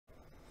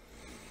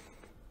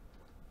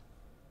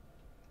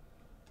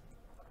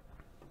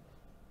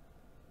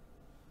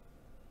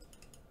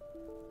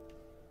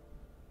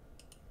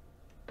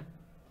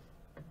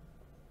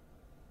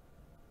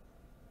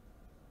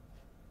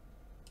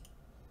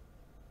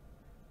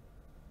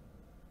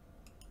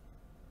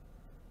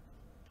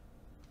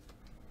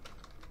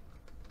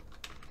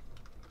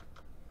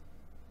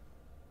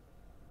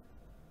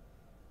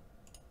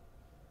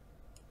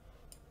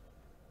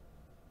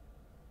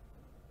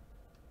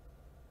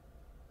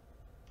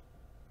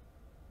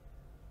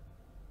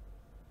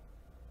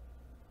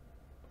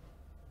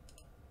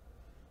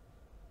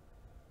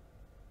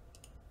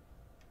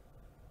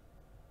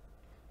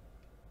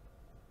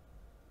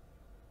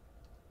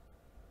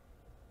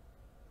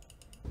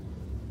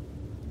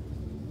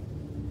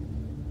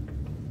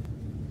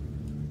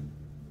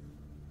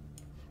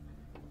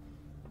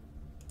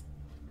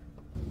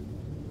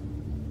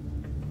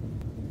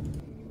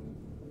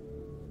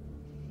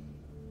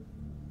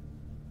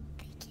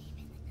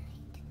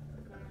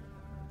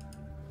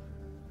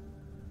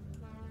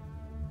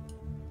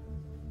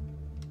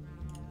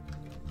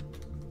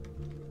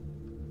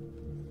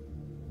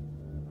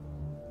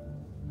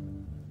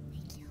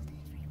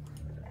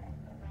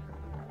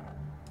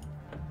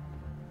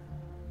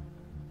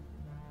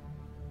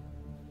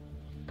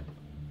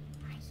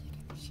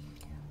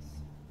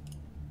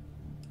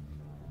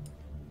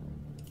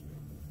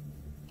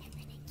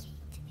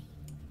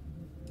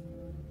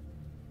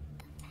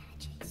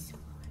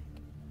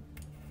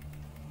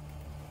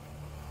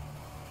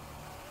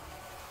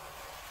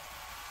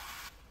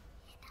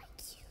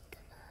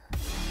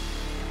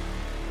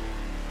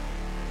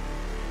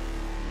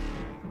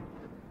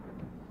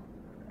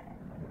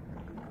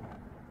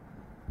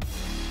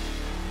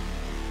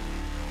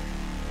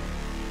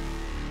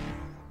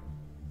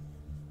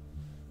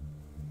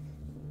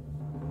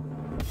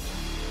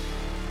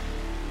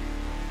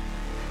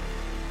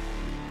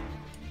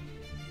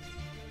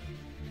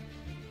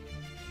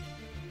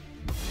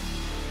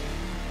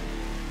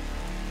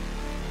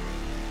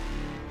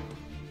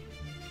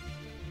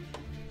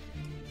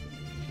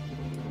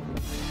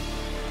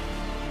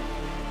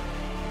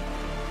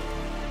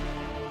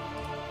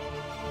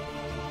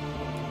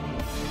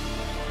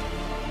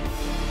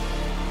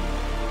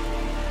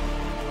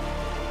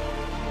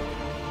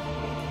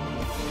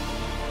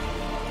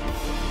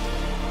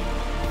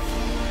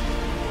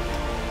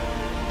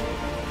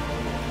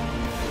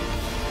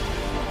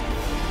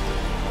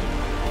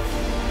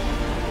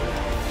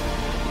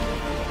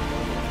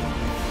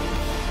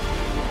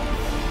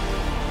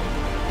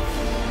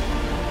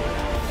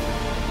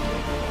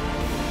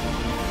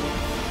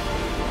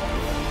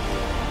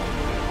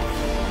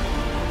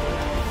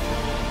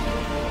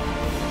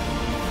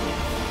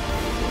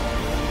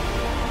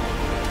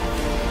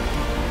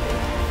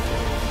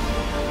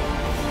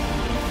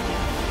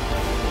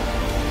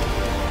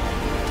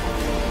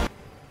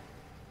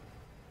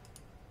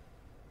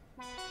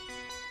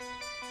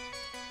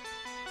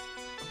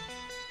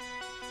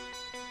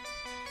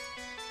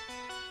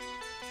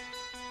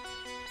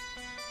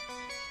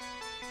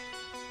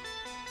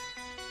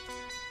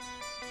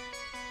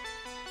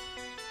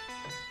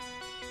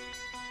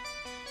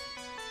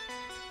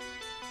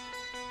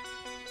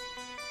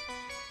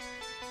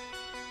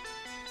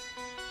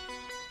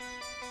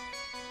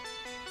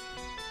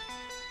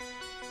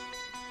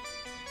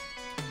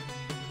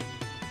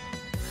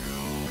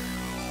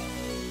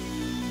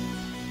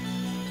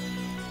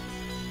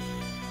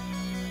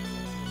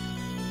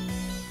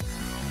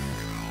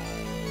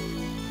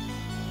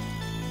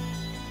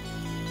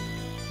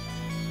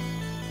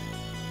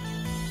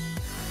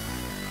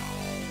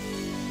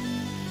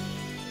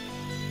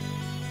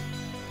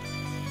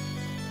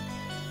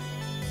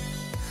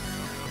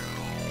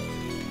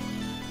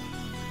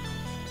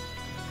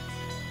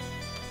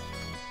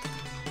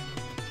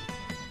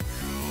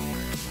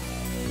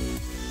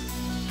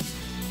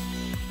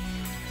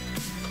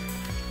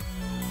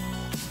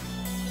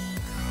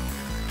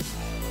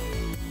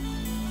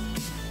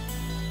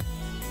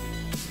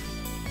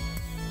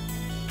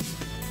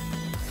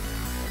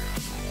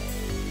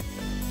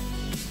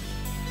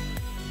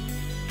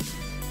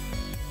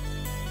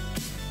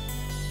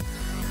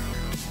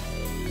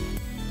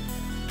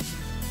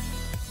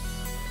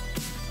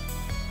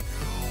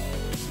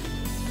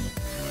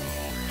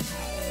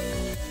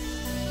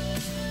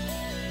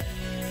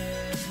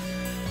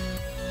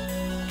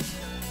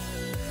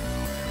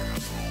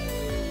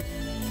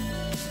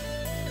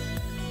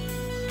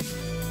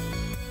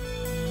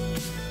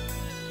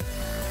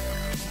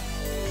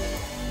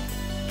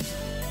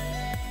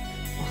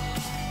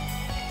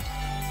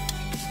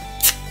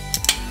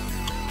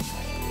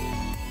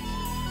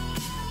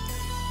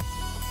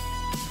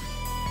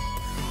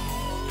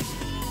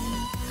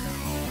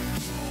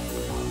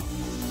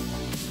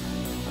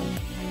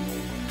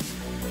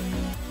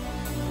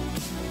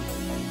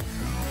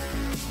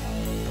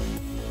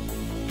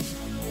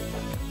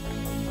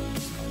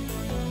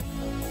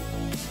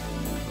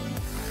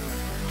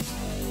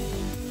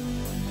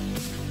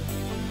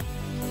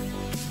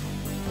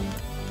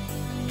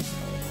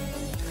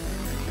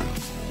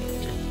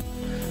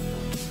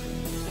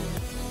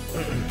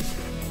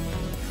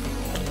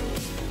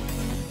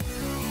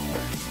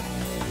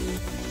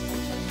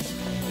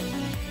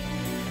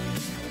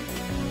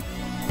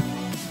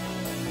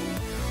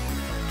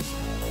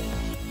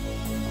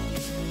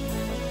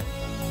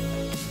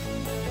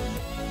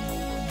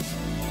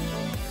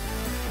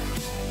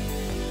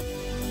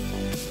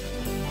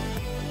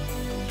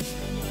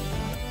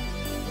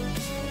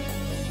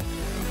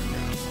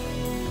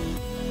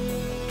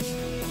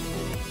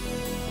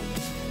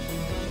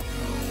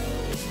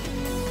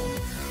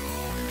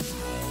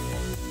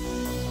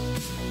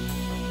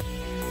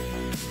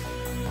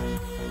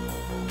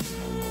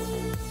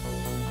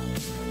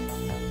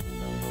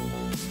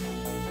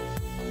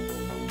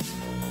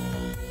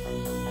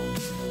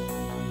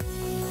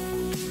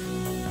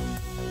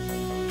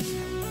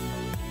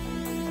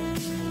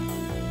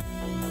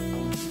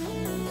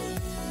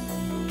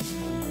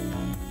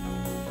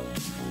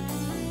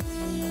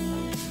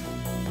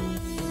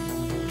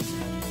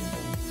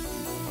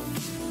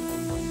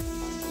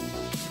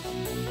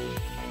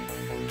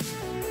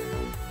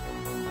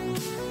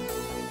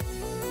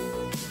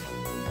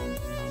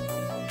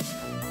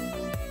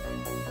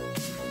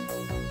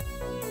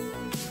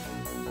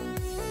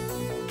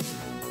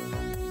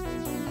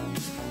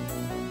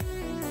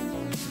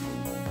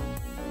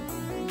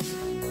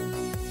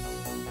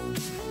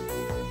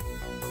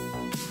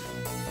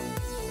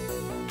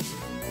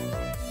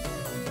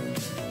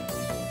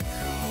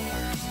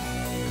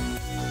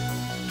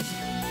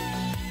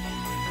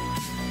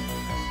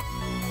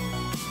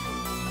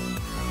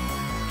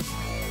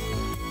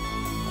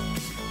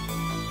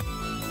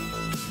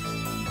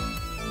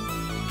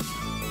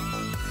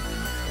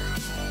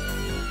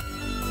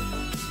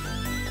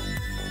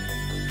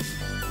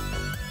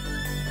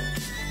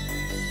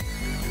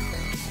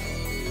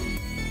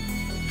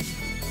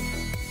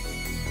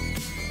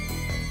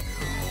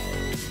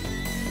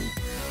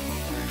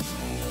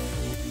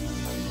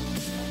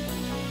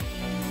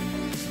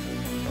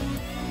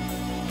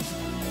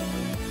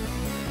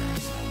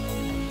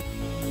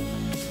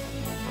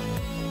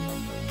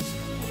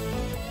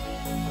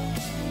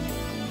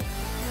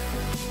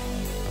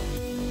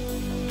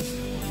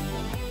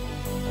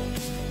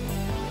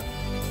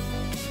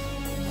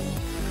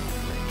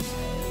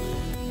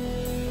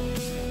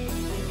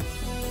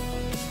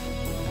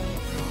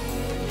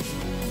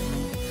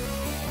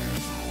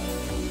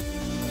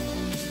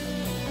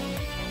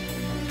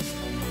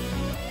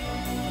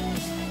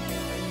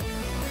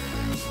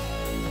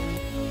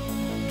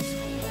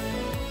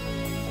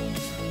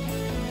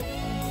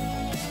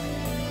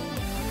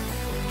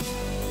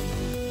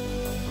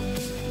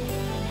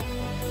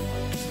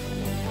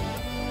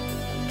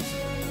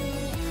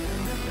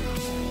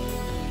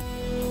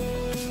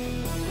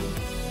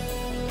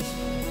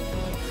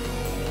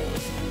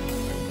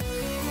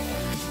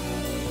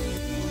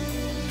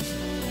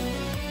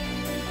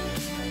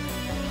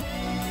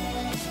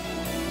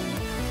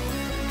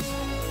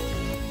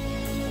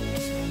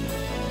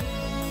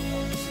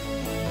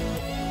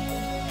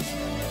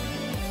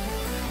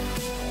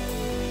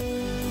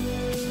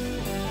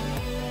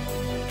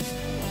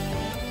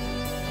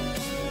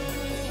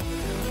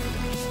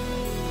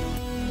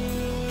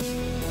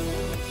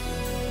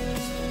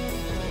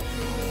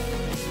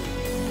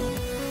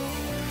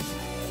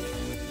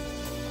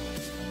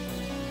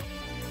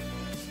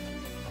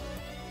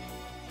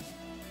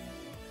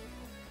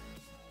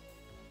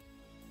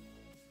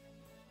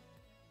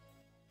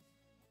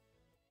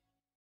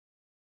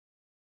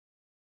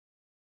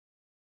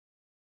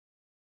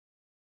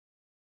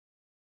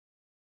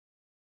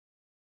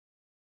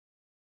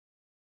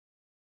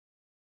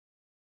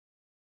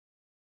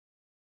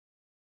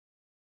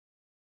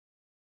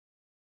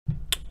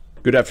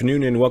Good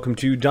afternoon and welcome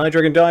to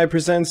DieDragonDie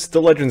presents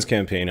the Legends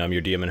campaign. I'm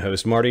your DM and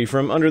host Marty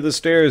from Under the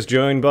Stairs,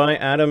 joined by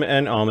Adam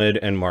and Ahmed,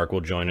 and Mark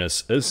will join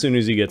us as soon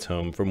as he gets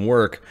home from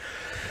work.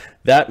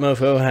 That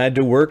mofo had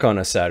to work on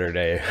a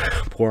Saturday.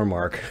 Poor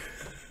Mark.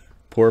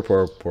 Poor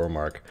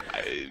Mark.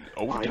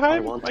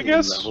 Overtime, I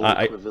guess?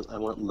 I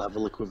want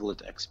level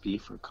equivalent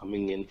XP for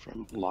coming in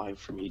live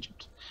from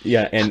Egypt.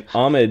 Yeah, and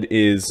Ahmed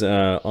is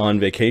on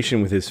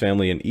vacation with his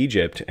family in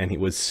Egypt, and he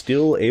was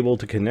still able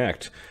to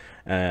connect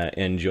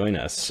and join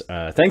us.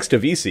 Thanks to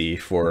VC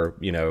for,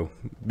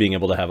 being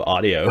able to have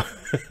audio.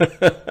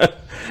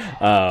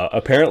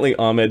 Apparently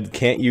Ahmed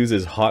can't use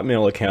his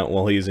Hotmail account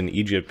while he's in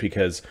Egypt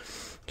because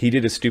he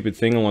did a stupid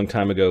thing a long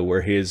time ago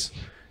where his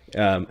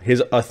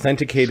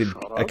authenticated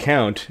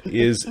account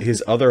is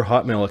his other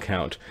Hotmail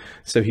account.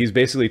 So he's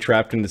basically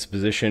trapped in this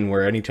position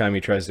where anytime he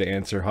tries to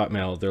answer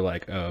Hotmail, they're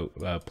like, "Oh,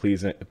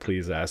 please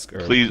ask, or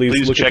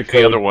please look check at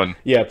the other one."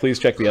 Yeah, please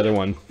check the other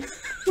one.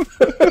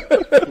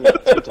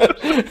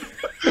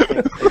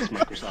 Thanks,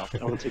 Microsoft.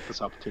 I want to take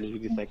this opportunity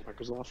to thank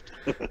Microsoft.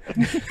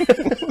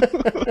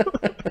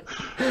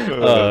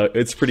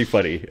 It's pretty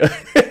funny.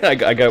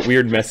 I got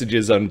weird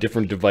messages on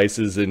different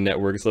devices and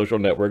social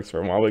networks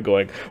from Ahmed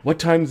going, "What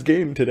time's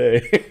game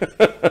today?"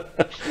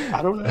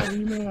 I don't have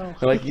email.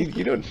 Like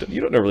you don't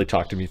really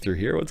talk to me through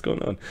here. What's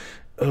going on?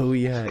 Oh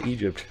yeah,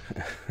 Egypt.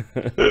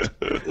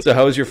 So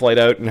how was your flight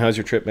out and how's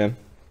your trip, man?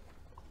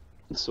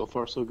 So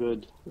far, so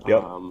good.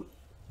 Yep.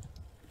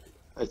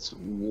 It's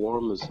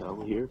warm as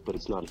hell here, but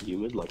it's not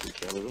humid like in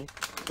Canada.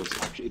 So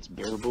it's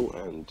bearable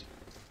and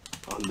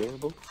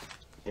unbearable.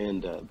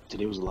 And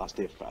today was the last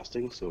day of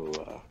fasting, so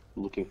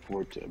looking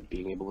forward to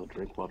being able to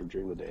drink water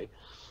during the day.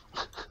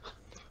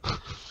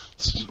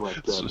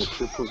 But the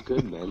trip was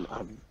good, man. I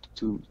have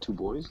two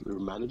boys. They're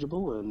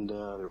manageable and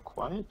they're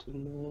quiet,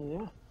 and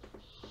yeah,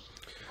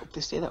 hope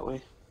they stay that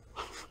way.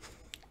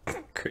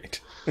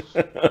 Great.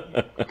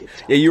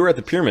 Yeah, you were at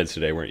the pyramids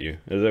today, weren't you?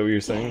 Is that what you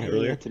were saying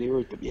earlier? Yeah, today we're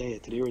at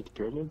the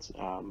pyramids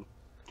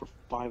for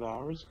 5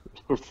 hours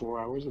or 4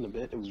 hours and a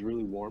bit. It was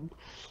really warm,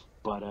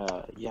 but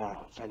yeah,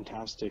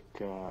 fantastic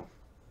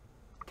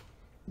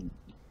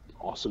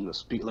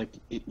awesomeness. Like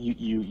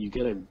you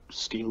get a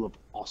scale of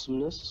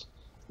awesomeness,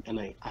 and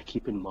I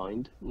keep in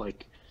mind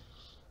like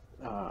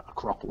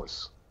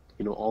Acropolis.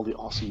 All the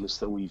awesomeness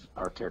that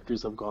our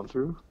characters have gone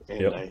through,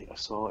 and yep. I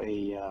saw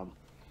a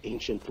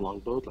ancient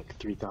longboat, like a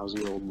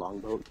 3,000-year-old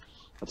longboat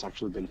that's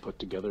actually been put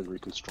together and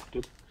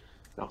reconstructed.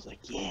 And I was like,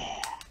 yeah.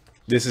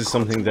 This is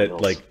something that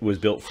was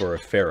built for a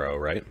pharaoh,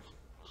 right? It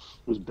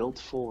was built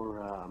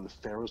for the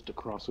pharaohs to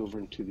cross over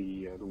into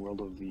the world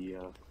of the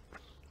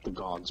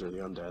gods or the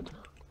undead.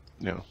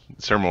 Yeah,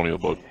 ceremonial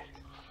boat.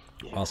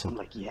 Yeah. Awesome. I'm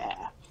like,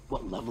 yeah.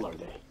 What level are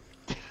they?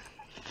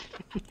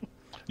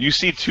 You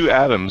see two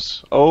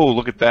atoms. Oh,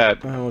 look at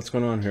that. Oh, what's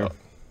going on here?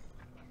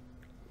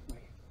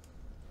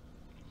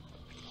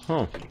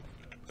 Huh.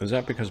 Is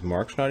that because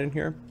Mark's not in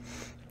here?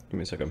 Give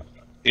me a second.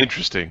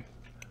 Interesting.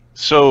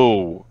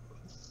 So,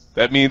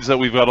 that means that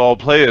we've got all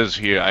players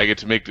here. I get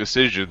to make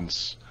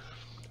decisions.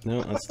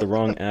 No, that's the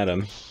wrong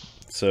Adam.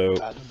 So,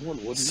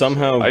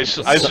 somehow... I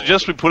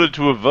suggest we put it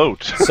to a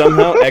vote.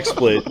 Somehow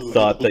XSplit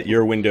thought that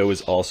your window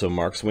is also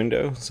Mark's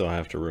window, so I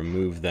have to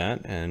remove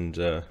that, and,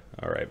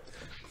 alright.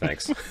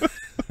 Thanks.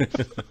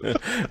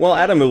 Well,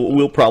 Adam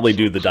will probably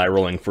do the die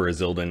rolling for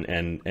Azildan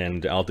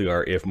and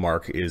Althgar if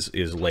Mark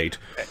is late.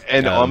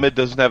 And Ahmed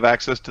doesn't have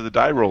access to the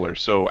die roller,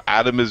 so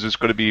Adam is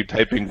just going to be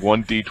typing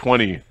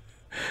 1d20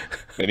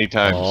 many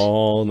times.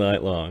 All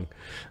night long.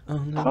 Oh,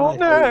 no. All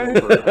night. I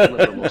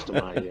remember most of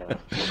my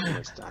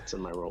stats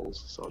and my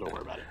rolls, so don't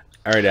worry about it.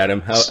 All right,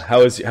 Adam.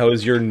 How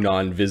is your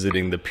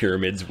non-visiting the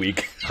pyramids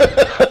week?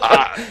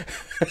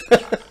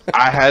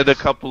 I had a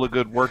couple of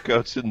good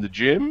workouts in the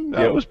gym.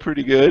 That was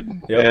pretty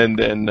good. Yep. And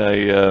then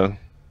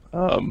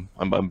I'm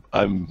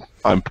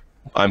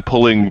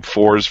pulling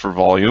 4s for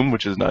volume,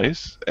 which is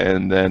nice.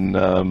 And then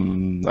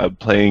I'm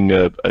playing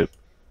a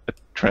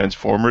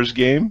Transformers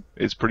game.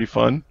 It's pretty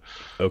fun.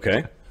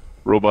 Okay.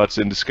 Robots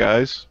in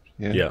disguise.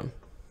 Yeah.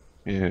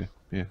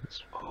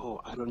 Oh,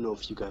 I don't know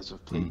if you guys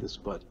have played this,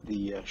 but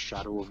the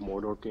Shadow of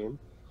Mordor game.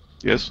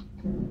 Yes.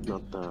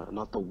 Not the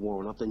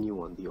new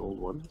one, the old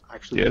one. I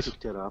actually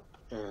picked it up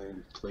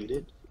and played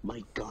it.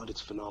 My God,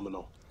 it's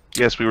phenomenal.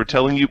 Yes, we were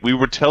telling you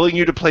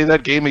to play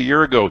that game a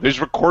year ago.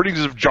 There's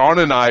recordings of John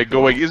and I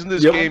going, "Isn't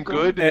this game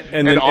good?"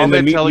 And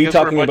then me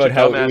talking about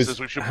how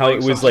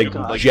it was like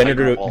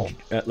generative,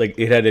 like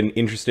it had an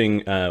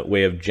interesting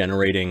way of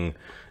generating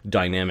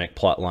dynamic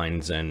plot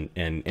lines and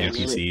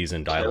NPCs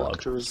and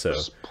dialogue. So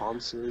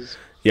responses.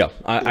 Yeah,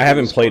 I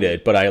haven't played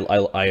it, but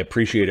I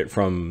appreciate it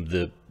from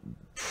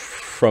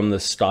the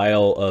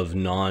style of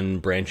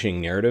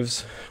non-branching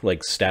narratives,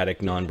 like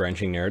static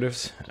non-branching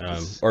narratives,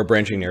 or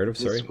branching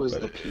narratives. Sorry.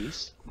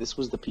 This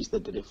was the piece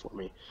that did it for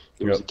me.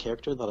 There was a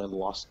character that I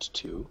lost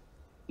to,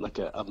 like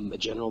a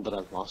general that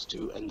I lost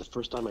to, and the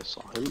first time I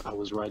saw him, I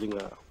was riding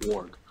a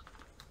warg,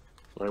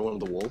 right, one of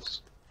the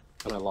wolves,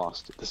 and I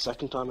lost. The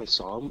second time I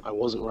saw him, I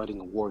wasn't riding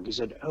a warg. He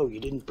said, "Oh, you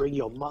didn't bring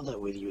your mother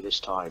with you this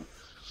time."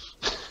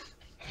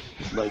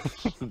 Like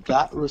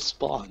that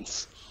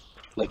response,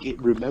 like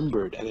it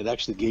remembered and it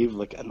actually gave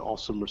like an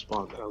awesome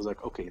response. And I was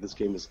like, okay, this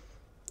game is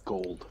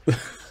gold.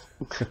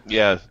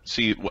 Yeah,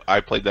 see,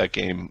 I played that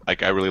game.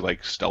 Like, I really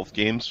like stealth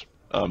games.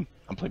 I'm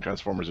playing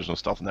Transformers. There's no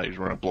stealth in that. You just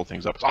want to blow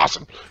things up. It's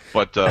awesome.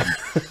 But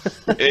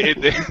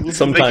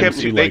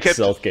Sometimes you like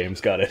stealth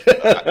games. Got it.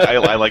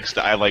 I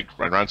like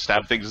run around,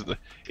 stab things.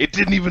 It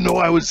didn't even know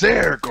I was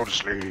there. Go to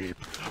sleep.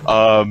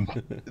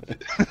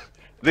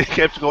 They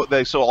kept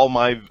going. So all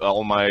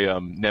my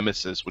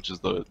nemesis, which is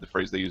the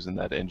phrase they use in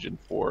that engine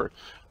for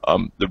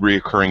the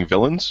reoccurring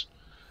villains,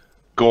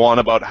 go on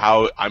about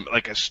how I'm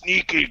like a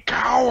sneaky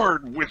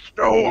coward with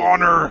no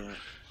honor,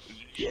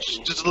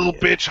 just a little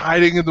bitch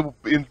hiding in the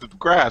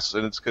grass,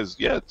 and it's because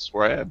it's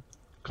where I am.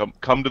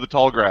 Come to the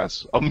tall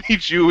grass. I'll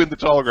meet you in the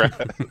tall grass.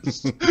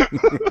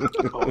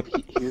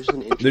 Here's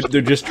an interesting...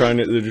 they're just trying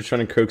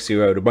to coax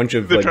you out. A bunch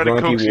of like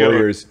grumpy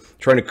warriors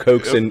trying to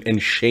coax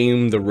and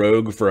shame the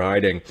rogue for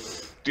hiding.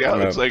 Yeah,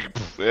 it's like,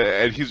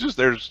 and he's just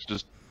there,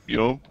 just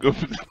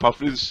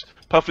puffing his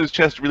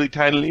chest really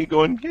tinily,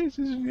 going, yes,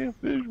 yeah,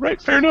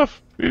 right, fair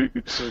enough.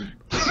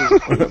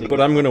 But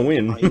I'm gonna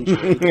win.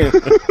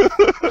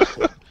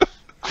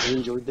 I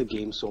enjoyed the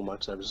game so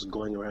much that I was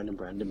going around and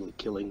randomly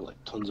killing like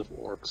tons of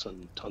orcs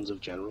and tons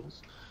of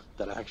generals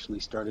that I actually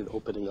started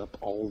opening up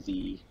all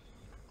the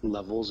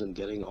levels and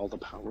getting all the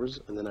powers,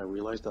 and then I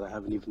realized that I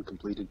haven't even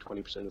completed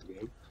 20% of the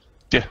game.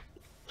 Yeah.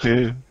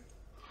 I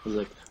was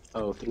like,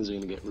 oh, things are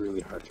gonna get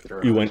really hard to get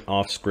around. You went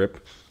off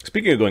script.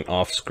 Speaking of going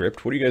off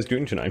script, what are you guys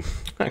doing tonight?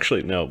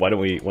 Actually, no. Why don't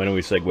we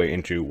segue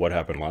into what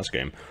happened last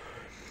game?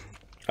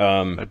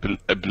 I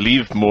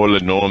believe more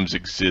Linnorms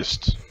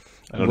exist.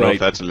 I don't know if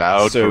that's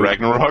allowed for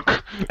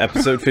Ragnarok.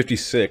 Episode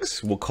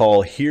 56, we'll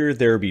call Here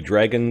There Be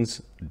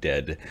Dragons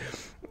Dead.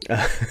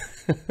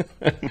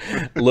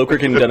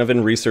 Lokrik and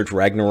Donovan research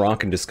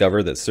Ragnarok and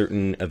discover that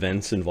certain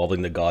events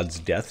involving the gods'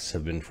 deaths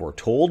have been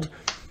foretold.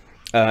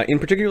 In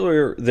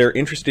particular, they're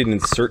interested in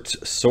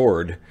Surt's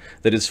sword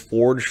that is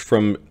forged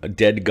from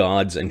dead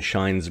gods and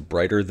shines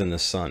brighter than the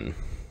sun.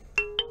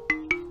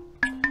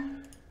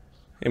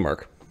 Hey,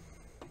 Mark.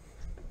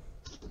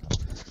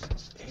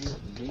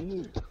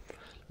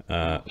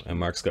 And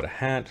Mark's got a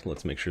hat.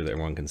 Let's make sure that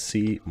everyone can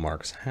see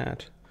Mark's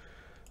hat.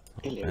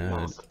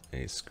 Add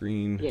a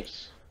screen.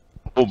 Yes.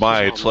 Oh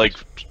my, it's like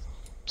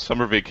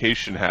summer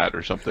vacation hat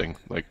or something.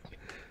 Like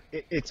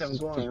it's I'm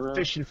going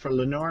fishing for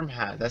Linnorm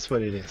hat. That's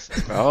what it is.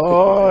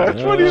 Oh,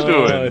 that's what he's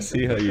doing. I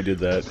see how you did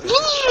that.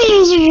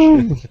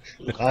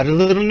 Got a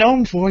little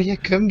gnome for you.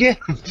 Come get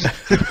him.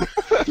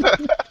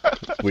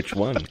 Which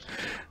one?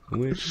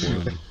 Which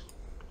one?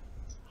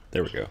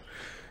 There we go.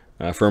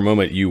 For a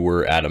moment, you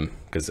were Adam,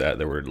 because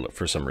there were,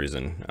 for some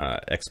reason,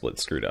 XSplit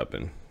screwed up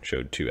and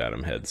showed 2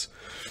 Adam heads.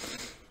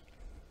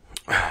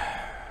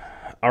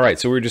 Alright,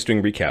 so we're just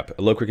doing recap.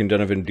 Lokrik and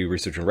Donovan do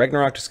research on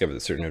Ragnarok, discover that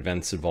certain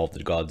events involve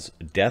the gods'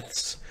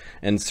 deaths,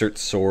 and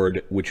Surt's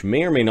sword, which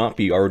may or may not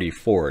be already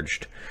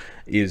forged,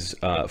 is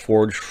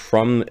forged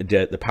from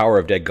the power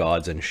of dead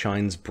gods and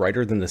shines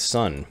brighter than the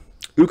sun.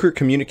 Ukr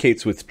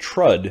communicates with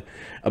Trud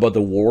about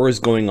the wars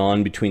going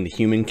on between the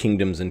human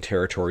kingdoms and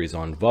territories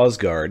on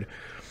Vosgard.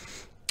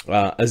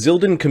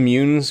 Azildan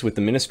communes with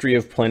the Ministry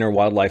of Planar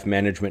Wildlife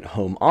Management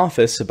Home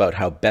Office about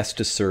how best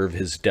to serve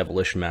his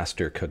devilish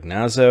master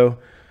Cognazo.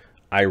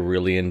 I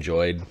really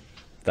enjoyed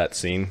that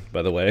scene,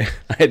 by the way.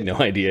 I had no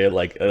idea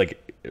like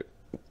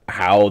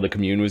how the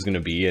commune was going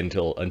to be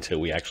until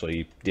we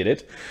actually did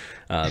it.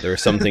 There are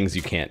some things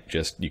you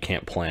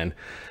can't plan.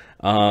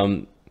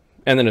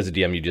 And then as a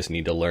DM, you just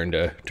need to learn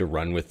to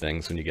run with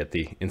things when you get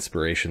the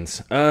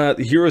inspirations. The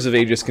Heroes of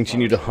Aegis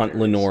continue to hunt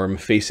Linnorm,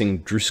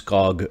 facing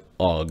Druskog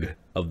Og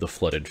of the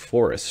Flooded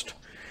Forest.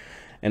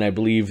 And I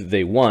believe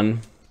they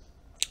won,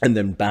 and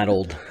then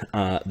battled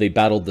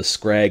the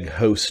Scrag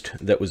host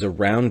that was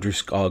around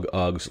Druskog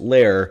Og's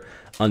lair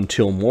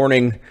until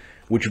morning,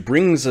 which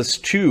brings us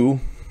to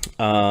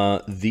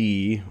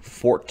the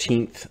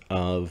 14th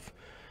of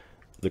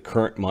the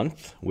current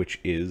month, which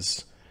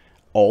is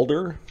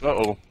Alder.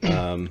 Uh-oh.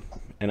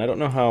 And I don't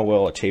know how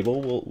well a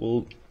table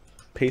will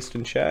paste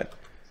in chat.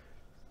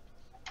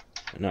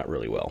 Not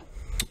really well.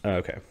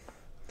 Okay.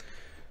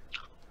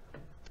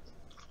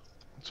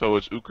 So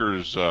it's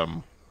Ukr's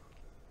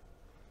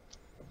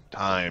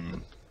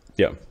time.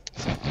 Yeah.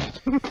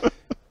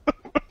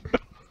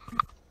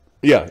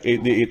 Yeah,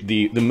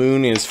 the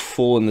moon is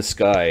full in the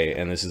sky,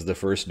 and this is the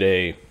first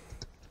day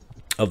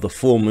of the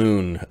full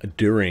moon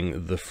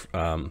during the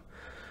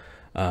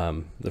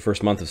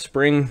first month of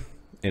spring.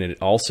 And it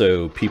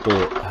also,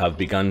 people have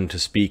begun to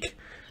speak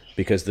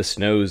because the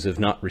snows have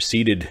not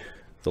receded.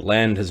 The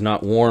land has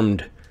not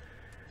warmed.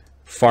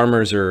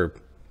 Farmers are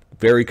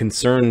very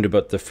concerned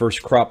about the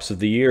first crops of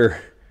the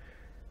year.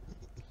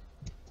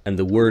 And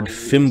the word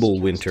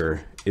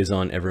Fimbulwinter is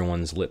on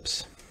everyone's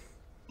lips.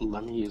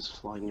 Lemmy is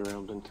flying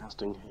around and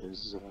casting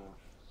his...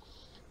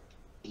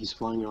 he's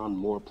flying around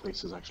more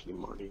places, actually,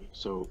 Marty.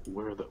 So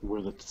where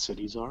the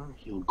cities are,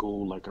 he'll go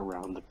like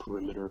around the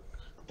perimeter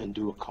and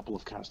do a couple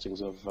of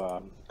castings of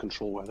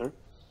control weather.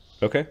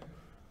 Okay.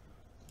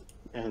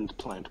 And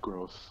plant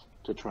growth.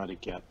 to try to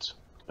get.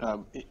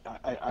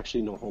 I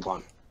actually no. Hold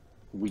on.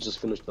 We just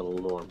finished the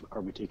Linnorm.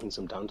 Are we taking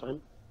some downtime?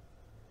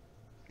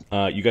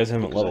 You guys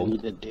haven't Because leveled. I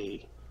need a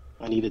day.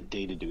 I need a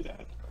day to do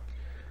that.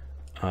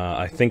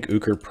 I think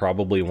Uker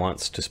probably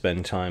wants to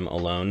spend time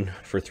alone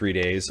for 3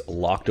 days,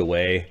 locked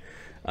away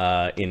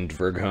in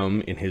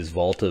Dvergholm in his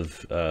vault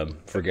of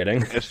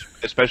forgetting.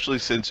 Especially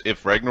since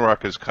if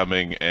Ragnarok is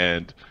coming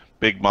and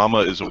Big Mama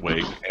is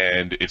awake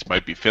and it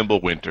might be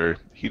Fimbulwinter,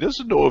 he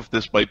doesn't know if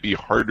this might be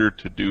harder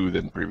to do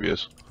than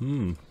previous.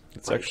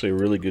 That's actually a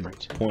really good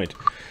point.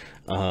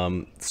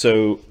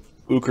 So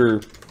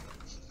Uker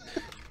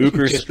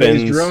Just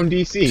raised your own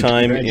spends DC.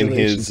 time in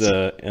Congratulations.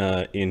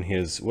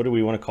 his what do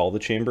we want to call the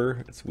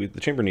chamber? The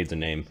chamber needs a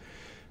name.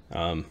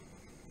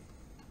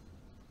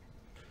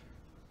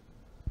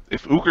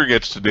 If Uker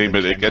gets to name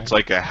it, it gets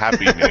like a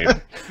happy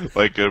name,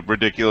 like a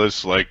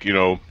ridiculous, like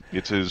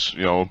it's his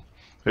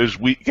his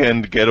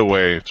weekend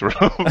getaway.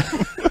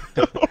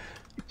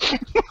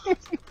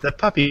 The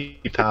Puppy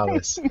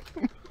Palace.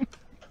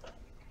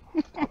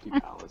 Puppy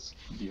Palace,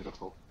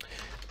 beautiful.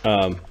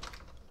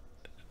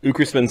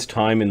 Uker spends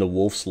time in the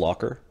Wolf's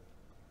Locker.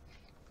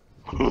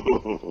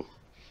 It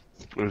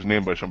was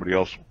named by somebody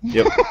else.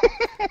 Yep.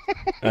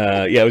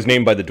 Yeah, it was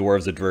named by the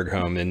dwarves at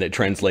Dvergholm, and it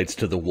translates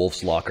to the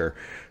Wolf's Locker.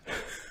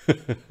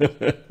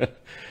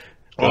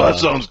 Well, that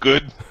sounds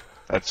good.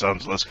 That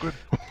sounds less good.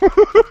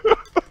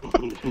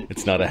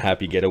 It's not a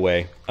happy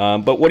getaway.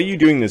 But what are you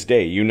doing this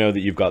day? You know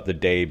that you've got the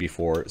day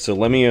before. So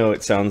Lemio,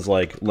 it sounds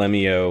like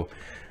Lemio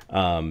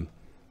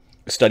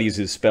studies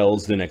his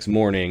spells the next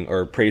morning,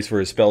 or prays for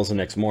his spells the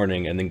next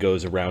morning, and then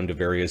goes around to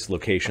various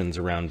locations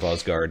around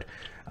Vosgard,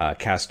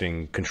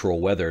 casting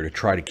Control Weather to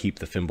try to keep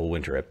the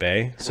Fimbulwinter at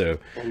bay. So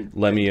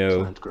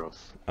Lemio Plant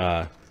growth.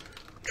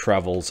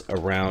 travels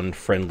around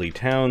friendly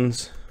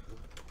towns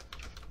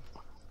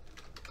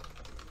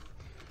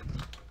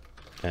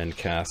and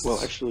casts... Well,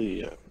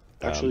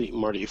 actually,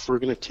 Marty, if we're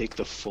gonna take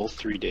the full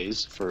 3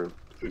 days for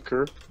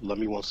Uker,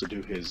 Lemmy wants to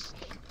do his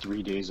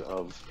 3 days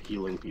of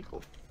healing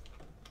people.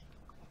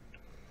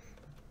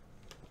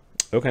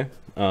 Okay.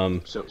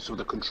 So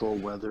the control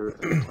weather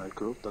and the plant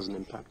growth doesn't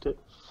impact it,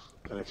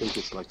 and I think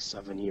it's like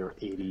 70 or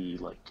 80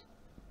 like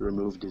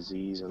remove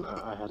disease, and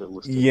I had it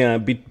listed. Yeah,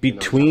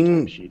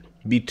 between sheet.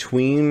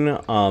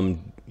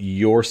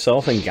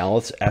 Yourself and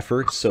Galeth's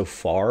efforts so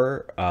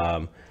far,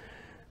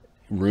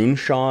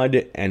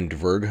 Runeshod and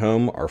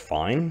Dvergholm are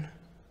fine.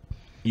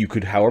 You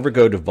could, however,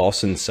 go to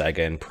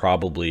Volsensaga and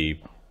probably,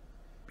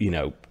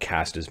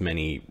 cast as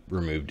many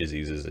remove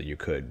diseases as you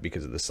could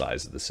because of the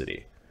size of the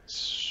city.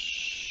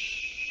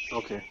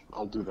 Okay,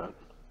 I'll do that.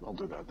 I'll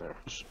do that there.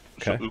 So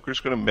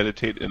Uker's going to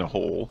meditate in a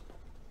hole.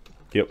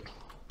 Yep.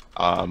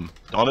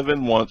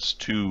 Donovan wants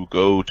to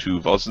go to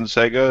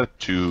Volsensaga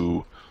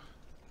to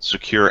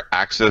secure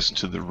access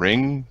to the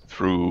ring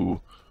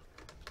through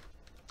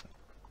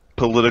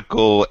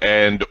political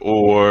and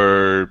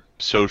or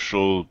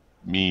social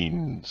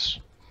means.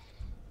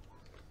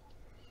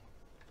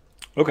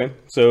 Okay,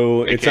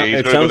 so It it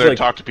sounds sounds like like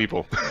talk to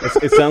people.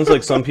 it sounds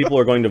like some people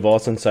are going to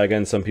Volsensaga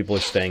and some people are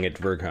staying at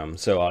Dvergholm.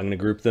 So I'm going to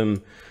group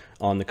them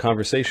on the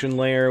conversation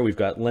layer. We've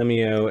got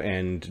Lemio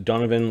and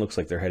Donovan. Looks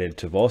like they're headed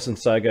to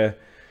Volsensaga.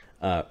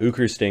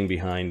 Uker's staying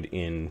behind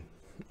in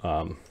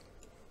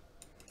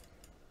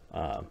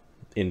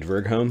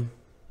Dvergholm.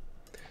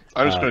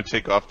 I'm just going to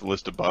take off the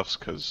list of buffs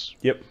because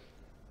Yep,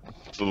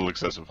 it's a little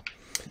excessive.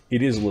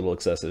 it is a little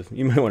excessive.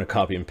 You might want to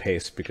copy and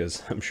paste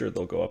because I'm sure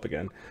they'll go up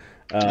again.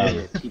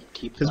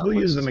 Keep Because that we'll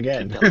use list, them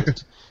again. keep that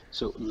list.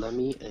 So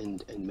Lemmy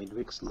and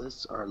Midwick's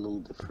lists are a little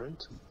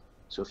different.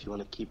 So if you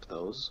want to keep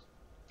those,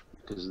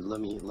 because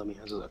Lemmy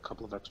has a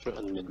couple of extra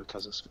and Midwick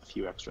has a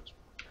few extras.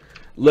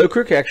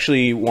 Lokrik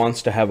actually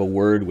wants to have a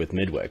word with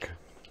Midwick.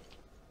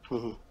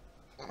 King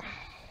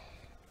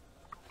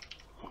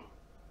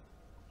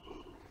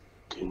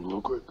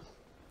Lokrik.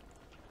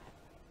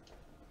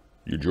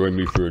 You join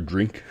me for a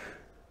drink?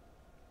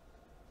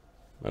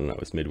 I don't know.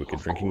 Is Midwick a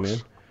drinking man?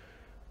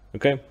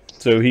 Okay,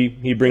 so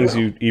he brings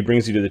you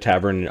to the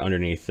tavern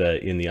underneath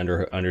in the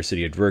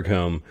undercity of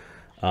Dvergholm.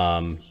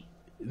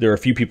 There are a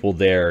few people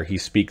there. He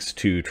speaks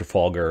to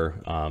Trafalgar.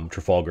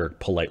 Trafalgar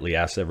politely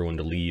asks everyone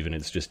to leave, and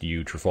it's just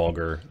you,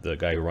 Trafalgar, the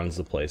guy who runs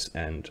the place,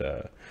 and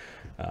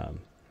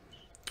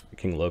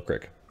King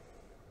Lokrik.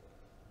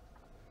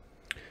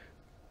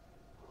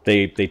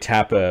 They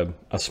tap a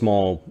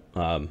small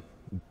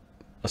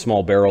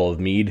barrel of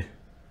mead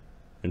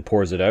and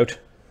pours it out.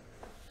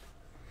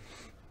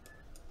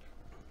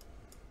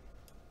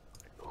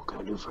 What can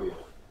I do for you?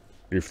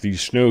 If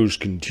these snows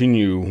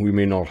continue, we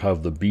may not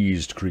have the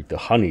bees to create the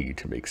honey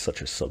to make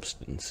such a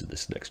substance in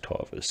this next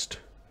harvest.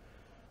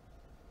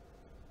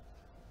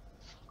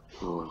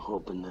 Oh, I'm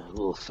hoping that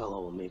little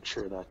fellow will make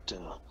sure that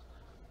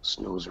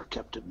snows are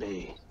kept at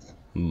bay.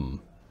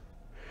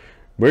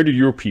 Where do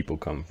your people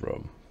come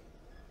from?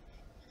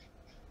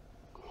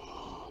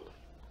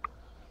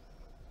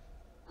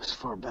 As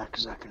far back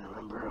as I can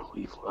remember,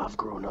 I've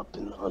grown up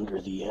under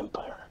the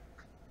Empire.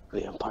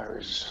 The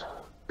Empire's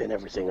been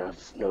everything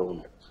I've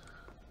known.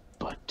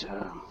 But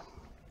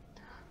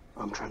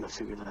I'm trying to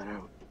figure that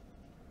out.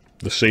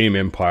 The same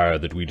empire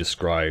that we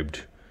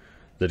described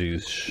that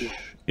is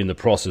in the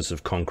process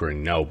of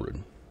conquering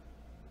Nalbrin.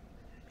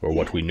 Or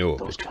what we know of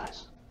those it.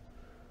 Guys.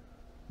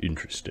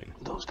 Interesting.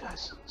 Those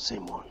guys.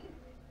 Same one.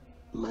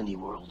 Many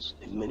worlds.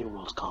 They've many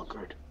worlds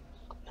conquered.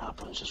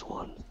 Nalbrin's just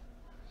one.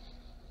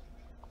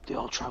 They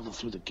all travel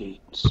through the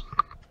gates.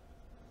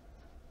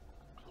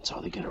 That's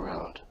how they get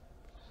around.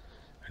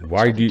 And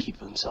why do you keep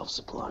themselves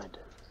supplied?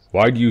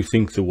 Why do you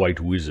think the White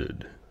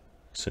Wizard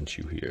sent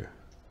you here?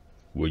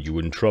 Were you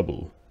in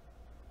trouble?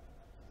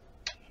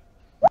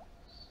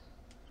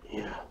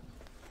 Yeah.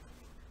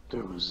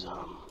 There was,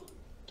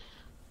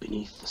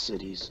 beneath the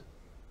cities,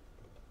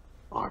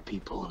 our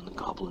people and the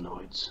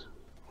goblinoids,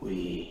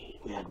 we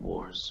had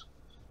wars.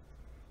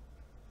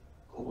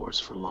 Wars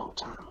for a long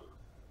time.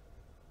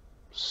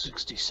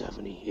 60,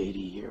 70, 80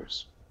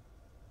 years.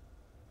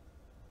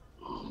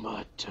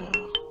 But,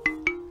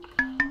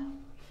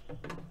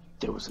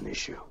 there was an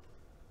issue.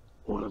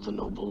 One of the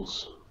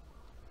nobles,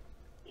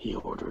 he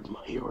ordered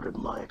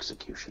my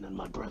execution and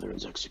my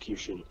brethren's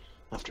execution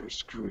after he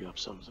screwed up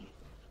something.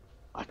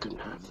 I couldn't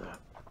have that,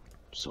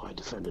 so I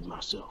defended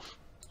myself.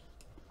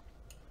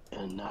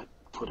 And that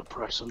put a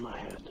price on my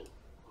head.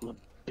 The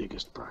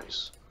biggest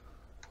price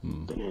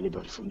than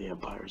anybody from the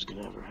Empire is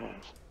gonna ever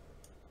have.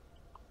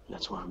 And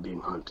that's why I'm being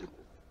hunted.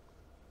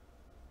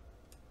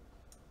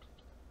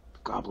 The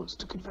goblins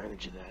took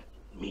advantage of that,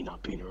 me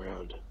not being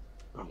around.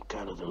 I'm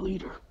kind of the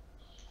leader.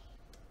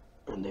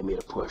 And they made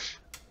a push.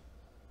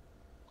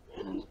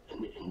 And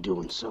in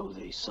doing so,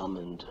 they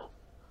summoned...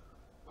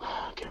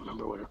 I can't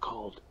remember what they're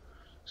called.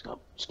 She's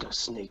got a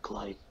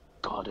snake-like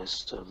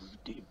goddess of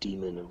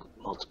demon and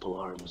multiple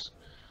arms.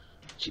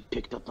 She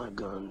picked up my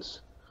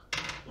guns,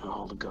 and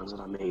all the guns that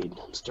I made,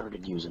 and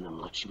started using them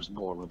like she was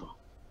born with them.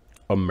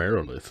 A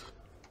Merilith.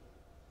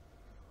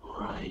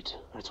 Right,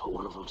 that's what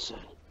one of them said.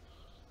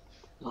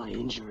 I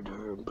injured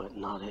her, but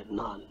not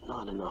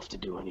enough to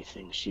do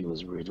anything. She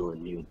was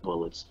riddling me with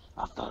bullets.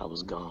 I thought I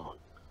was gone.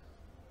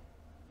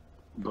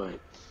 But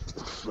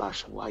a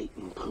flash of light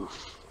and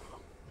poof.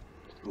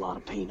 A lot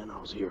of pain and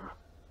I was here.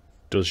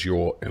 Does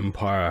your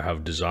empire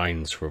have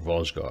designs for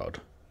Vosgard?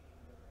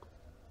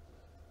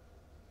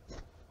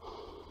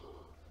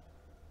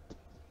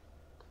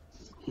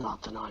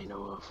 Not that I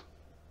know of.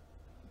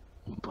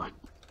 But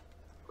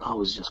I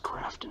was just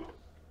crafting.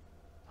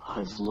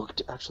 I've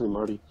looked, actually,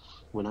 Marty,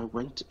 when I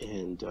went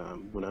and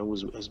when I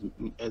was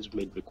as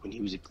Midwick, when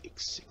he was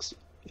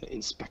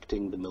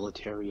inspecting the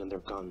military and their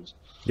guns.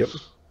 Yep.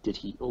 Did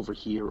he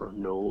overhear or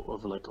know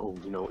of, like, oh,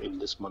 you know, in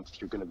this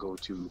month you're gonna go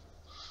to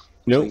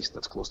Nope. place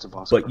that's close to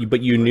Vosgard?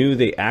 But you knew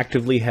they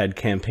actively had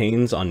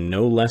campaigns on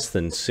no less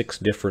than 6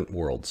 different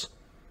worlds.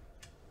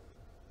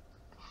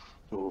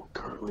 Oh,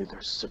 currently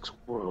there's 6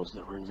 worlds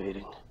that we're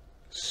invading.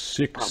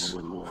 6.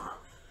 Probably more.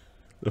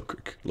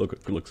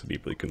 Looks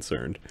deeply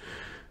concerned.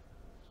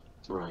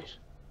 Right.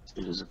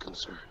 It is a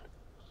concern.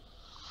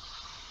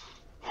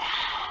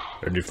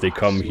 And if they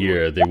come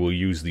here, they will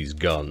use these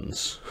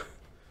guns.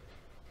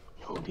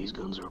 Oh, these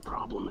guns are a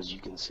problem, as you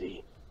can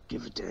see.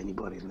 Give it to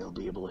anybody and they'll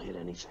be able to hit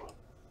anything.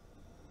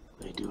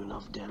 They do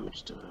enough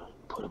damage to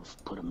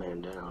put a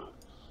man down.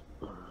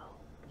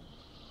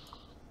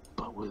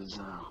 But with,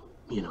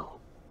 you know,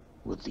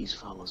 with these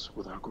fellas,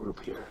 with our group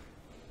here,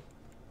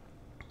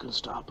 can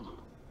stop them.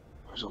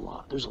 There's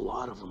a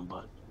lot of them,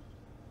 but,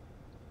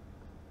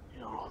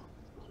 you know,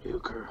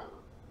 Euchre,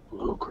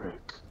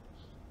 Lockrick,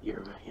 you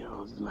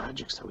know, the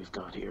magics that we've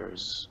got here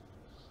is,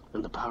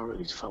 and the power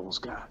these fellas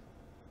got.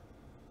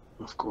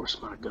 And of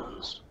course, my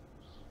guns.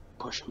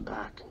 Push them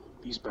back.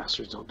 These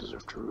bastards don't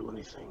deserve to rule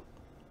anything.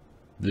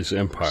 This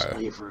empire.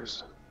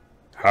 Slavers.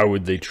 How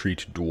would they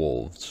treat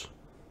dwarves?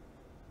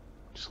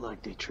 Just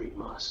like they treat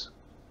us.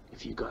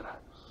 If you got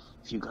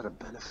a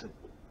benefit,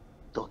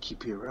 they'll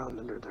keep you around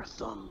under their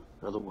thumb.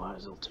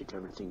 Otherwise, they'll take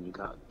everything you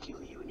got and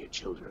kill you and your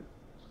children.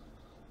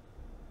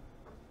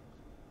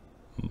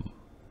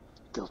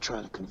 They'll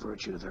try to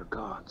convert you to their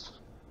gods.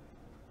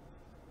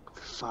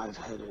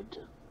 5-headed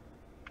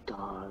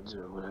gods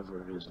or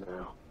whatever it is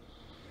now.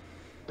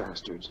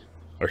 Bastards.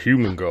 A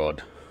human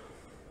god.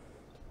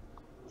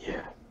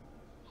 Yeah.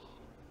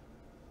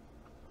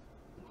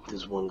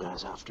 This one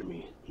guy's after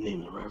me,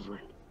 named the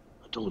Reverend.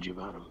 I told you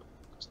about him.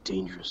 It's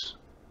dangerous.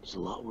 He's a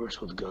lot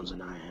worse with guns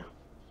than I am.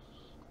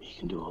 He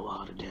can do a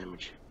lot of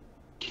damage.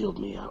 Killed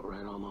me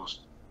outright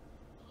almost.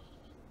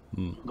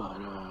 But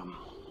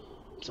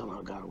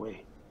somehow got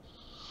away.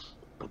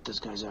 But this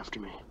guy's after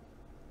me.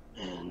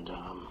 And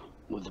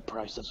with the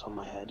price that's on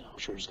my head, I'm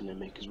sure he's gonna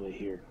make his way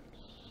here.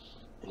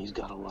 And he's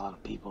got a lot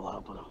of people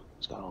helping him.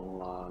 He's got a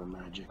lot of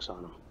magics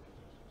on him.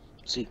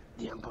 See,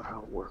 the Empire,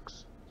 how it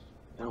works.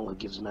 It only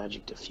gives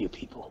magic to a few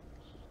people.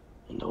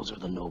 And those are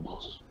the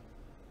nobles.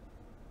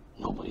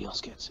 Nobody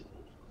else gets it.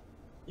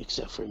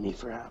 Except for me,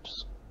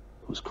 perhaps.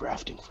 Who's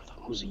crafting for them?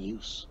 Who's a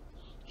use?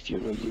 If you're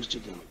no use to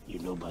them,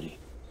 you're nobody.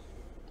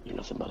 You're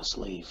nothing but a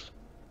slave.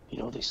 You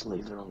know, they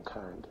slave their own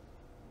kind.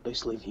 They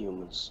slave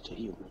humans to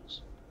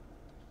humans.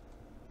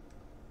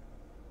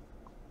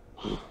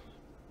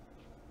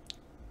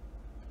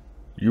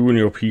 You and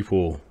your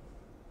people,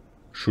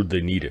 should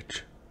they need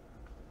it,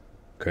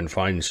 can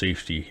find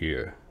safety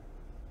here.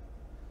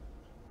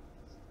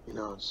 You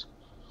know,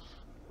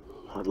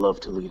 I'd love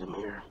to lead them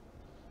here.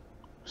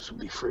 This would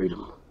be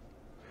freedom.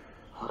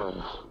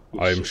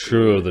 I'm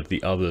sure that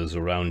the others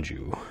around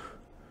you,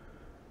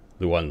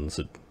 the ones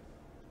that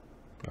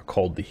are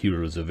called the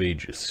Heroes of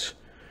Aegis,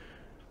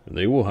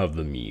 they will have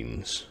the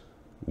means.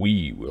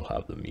 We will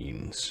have the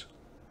means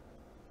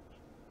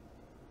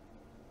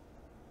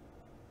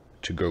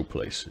to go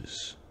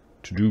places,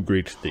 to do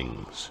great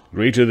things,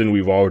 greater than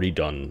we've already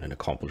done and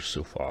accomplished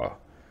so far.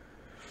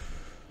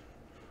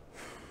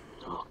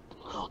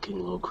 Oh, King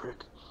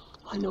Lowcrick,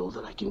 I know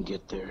that I can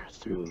get there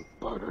through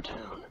Barter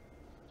Town.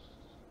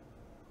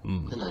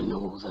 And I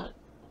know that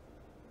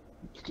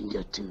you can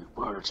get to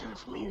Barter Town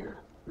from here.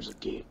 There's a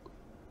gate.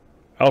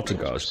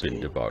 Altagar's been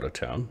to Barter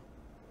Town.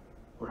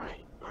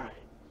 Right.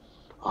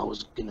 I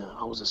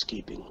was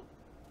escaping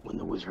when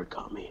the wizard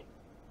caught me,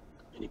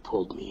 and he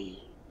pulled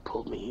me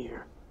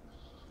here.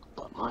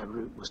 But my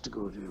route was to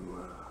go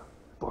to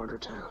Barter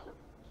Town,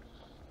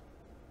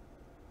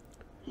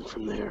 and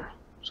from there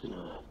I was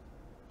gonna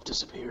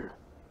disappear.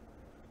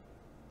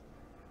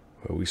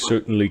 Well, we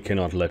certainly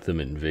cannot let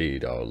them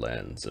invade our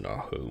lands and our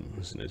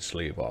homes and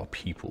enslave our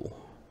people.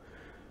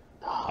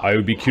 I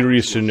would be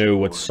curious to know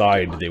what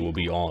side they will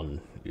be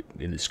on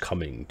in this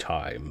coming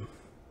time.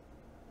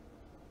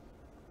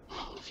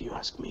 If you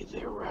ask me,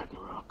 they're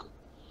Ragnarok.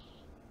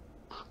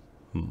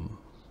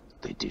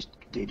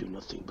 They do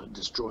nothing but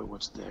destroy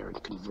what's there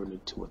and convert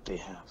it to what they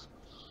have.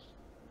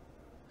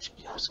 If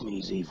you ask me,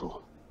 he's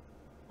evil.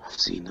 I've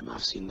seen them.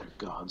 I've seen their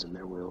gods and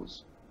their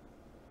wills.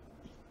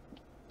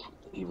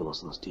 Evil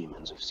as those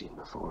demons I've seen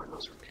before,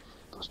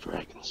 those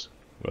dragons.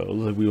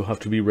 Well, we'll have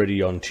to be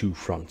ready on two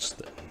fronts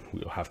then.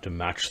 We'll have to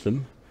match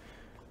them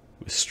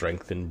with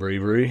strength and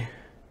bravery,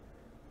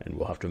 and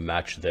we'll have to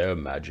match their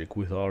magic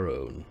with our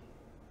own.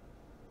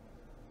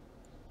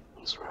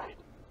 That's right.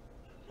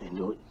 And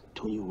don't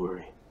you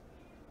worry.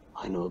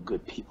 I know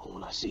good people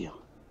when I see them.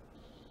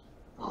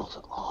 I'll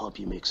help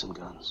you make some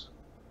guns.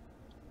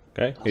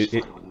 Okay. That's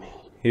fine with me.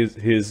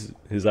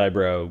 His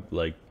eyebrow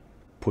like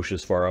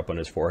pushes far up on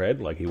his forehead,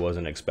 like he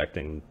wasn't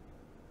expecting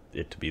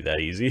it to be that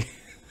easy.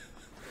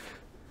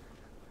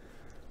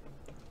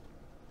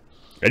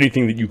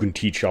 Anything that you can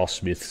teach our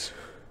smiths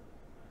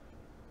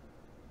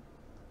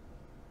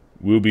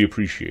will be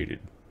appreciated,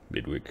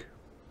 Midwick.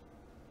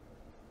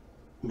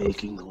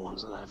 Making the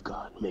ones that I've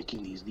got,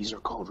 making these are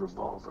called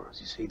revolvers.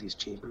 You see these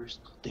chambers?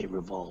 They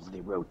revolve, they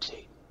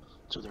rotate.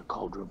 So they're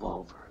called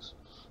revolvers.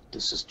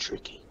 This is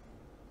tricky.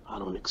 I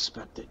don't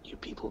expect that your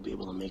people will be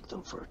able to make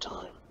them for a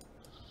time.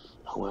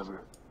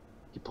 However,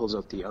 he pulls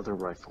out the other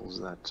rifles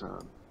that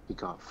he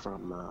got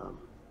from,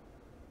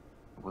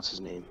 what's his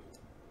name?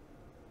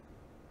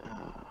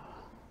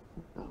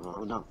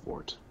 Not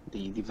Fort,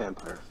 the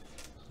vampire.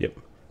 Yep.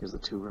 Here's the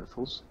two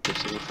rifles.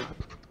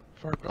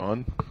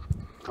 Fargon.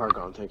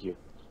 Fargon, thank you.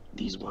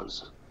 These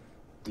ones,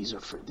 these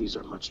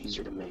are much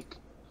easier to make.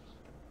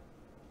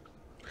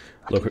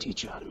 I can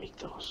teach you how to make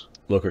those.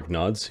 Lockhart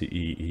nods.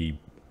 He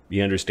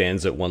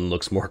understands that one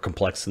looks more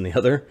complex than the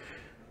other.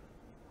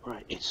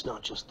 Right. It's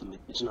not just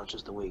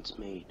the way it's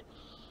made.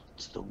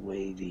 It's the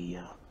way the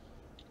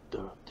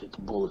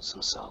bullets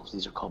themselves.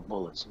 These are called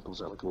bullets. And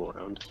those are like go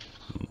around.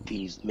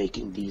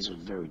 Making these are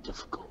very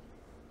difficult,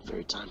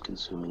 very time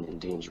consuming and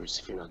dangerous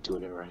if you're not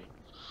doing it right.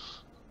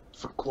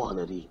 For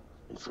quantity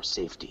and for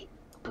safety,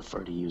 I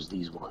prefer to use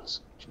these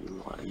ones. It should be a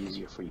lot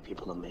easier for you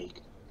people to make.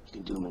 You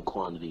can do them in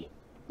quantity.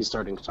 He's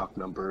starting to talk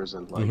numbers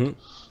and like,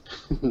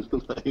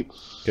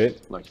 okay.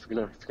 Like if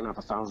you're gonna have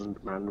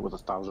 1,000 men with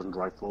 1,000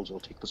 rifles, it'll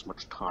take this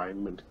much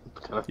time and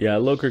kind of. Yeah,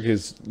 Lockhart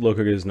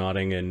is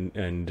nodding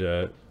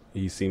and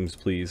he seems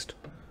pleased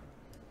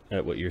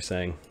at what you're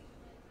saying.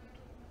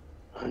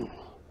 And,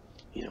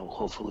 you know,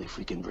 hopefully if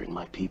we can bring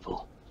my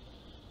people,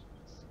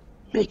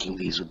 making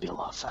these would be a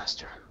lot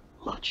faster,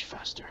 much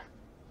faster.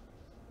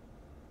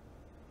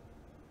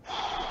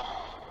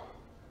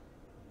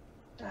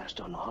 I just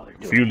don't know how they're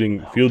doing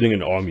it. Fielding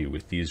an army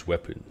with these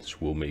weapons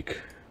will make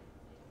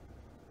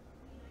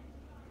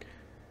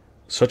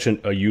such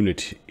a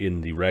unit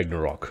in the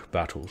Ragnarok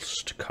battles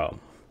to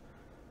come.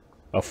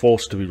 A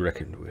force to be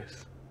reckoned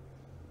with.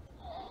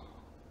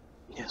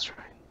 Yes,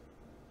 right.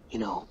 You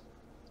know,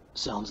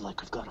 sounds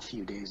like I've got a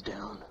few days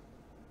down.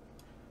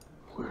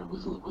 Where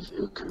with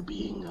Ilker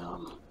being,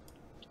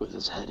 with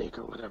his headache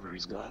or whatever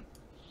he's got.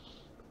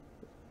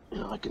 You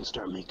know, I can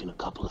start making a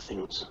couple of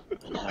things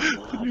and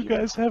have you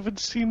guys haven't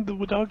seen the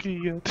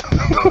Wadagi yet.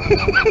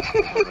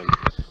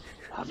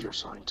 have your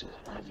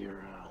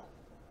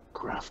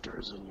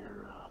crafters and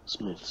your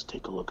smiths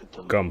take a look at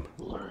them. Come.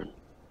 Learn.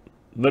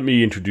 Let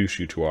me introduce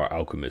you to our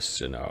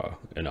alchemists and our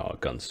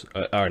guns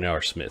and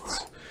our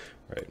smiths.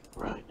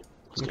 Right.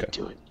 Let's get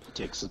to it.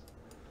 He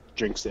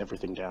drinks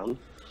everything down.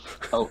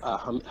 Oh,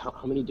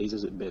 how many days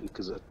has it been?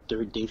 Because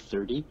day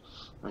 30,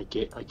 I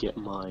get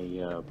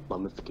my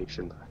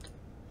mummification back.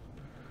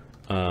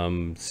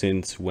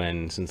 Since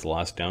when? Since the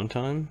last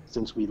downtime?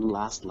 Since we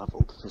last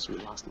leveled.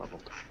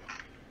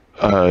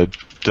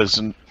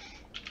 Doesn't...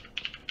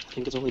 I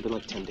think it's only been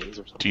like 10 days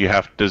or something. Do you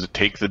have... Does it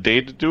take the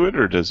day to do it,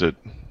 or does it...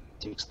 It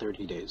takes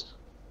 30 days.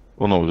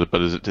 Well, no,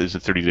 but is it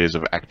 30 days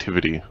of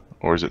activity,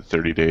 or is it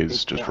 30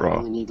 days just raw? I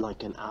only need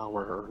like an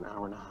hour or an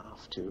hour and a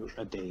half to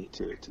a day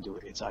to do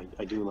it.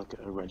 I do like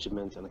a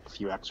regiment and a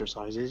few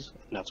exercises,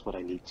 and that's what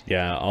I need to.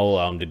 Yeah, I'll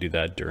allow him to do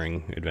that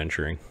during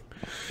adventuring.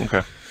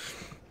 Okay.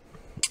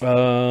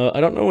 I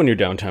don't know when your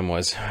downtime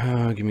was.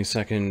 Give me a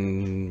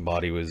second.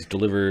 Body was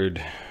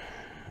delivered.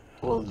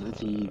 Well,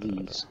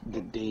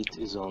 the date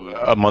is on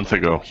a month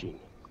ago. Machine.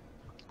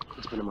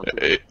 It's been a month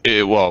ago.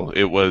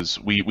 It was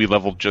we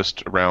leveled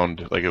just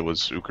around, like it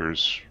was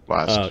Uker's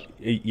last.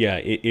 Yeah,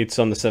 it's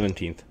on the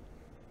 17th.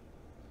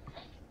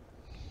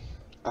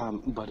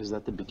 But is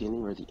that the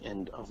beginning or the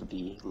end of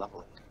the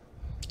leveling?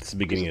 It's the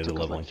beginning of the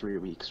leveling. Like 3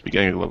 weeks.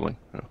 Beginning of the leveling.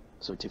 Yeah.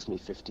 So it takes me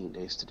 15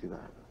 days to do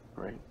that,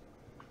 right?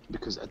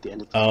 Because at the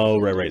end of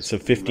the right. So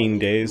 15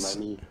 days.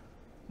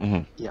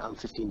 Yeah, I'm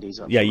 15 days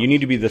up. Yeah, you need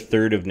to be the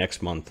 3rd of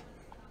next month.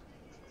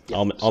 Yeah,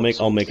 I'll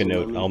make a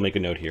note. I'll make a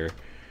note here.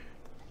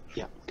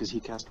 Yeah, because he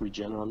cast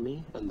regen on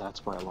me, and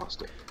that's why I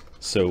lost it.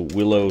 So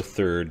Willow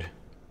 3rd,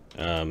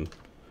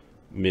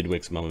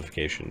 Midwick's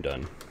mummification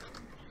done.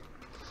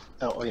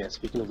 Oh yeah.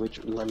 Speaking of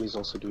which, Lemmy's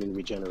also doing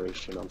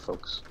regeneration on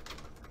folks.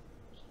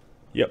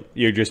 Yep,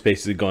 you're just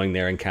basically going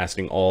there and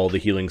casting all the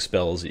healing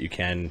spells that you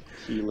can,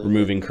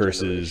 removing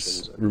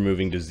curses,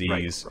 removing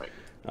disease,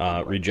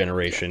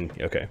 regeneration.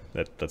 Yeah. Okay,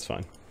 that's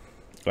fine.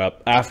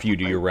 After you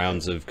do your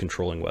rounds of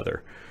controlling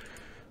weather.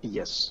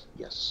 Yes,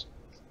 yes.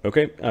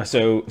 Okay,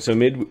 so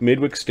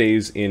Midwick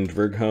stays in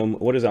Dvergholm.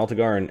 What is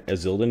Altagar and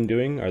Azildan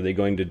doing? Are they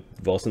going to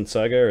Volsund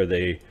Saga, or are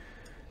they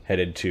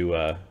headed to?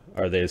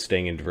 Are they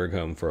staying in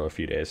Dvergholm for a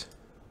few days?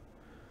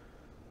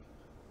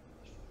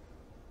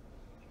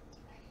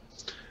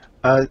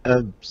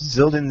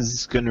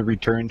 Zildan's going to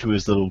return to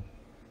his little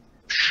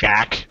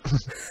shack.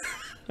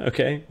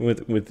 Okay,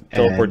 with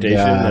teleportation,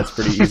 that's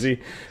pretty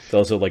easy. It's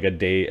also like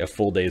a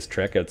full day's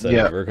trek outside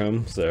of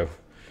Dvergholm, so...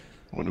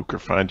 When Uker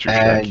finds your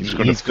shack, he's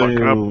going to fuck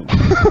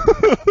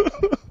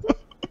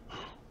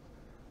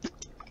up.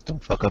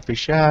 Don't fuck up your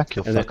shack,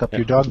 he'll fuck up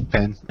your dog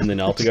pen. And then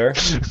Altagar?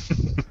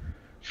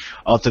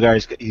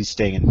 Altagar, he's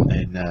staying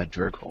in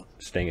Dvergholm.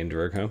 Staying in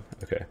Dvergholm?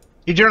 Okay.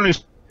 He generally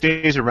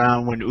stays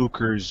around when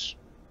Uker's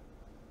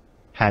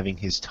having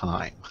his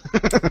time.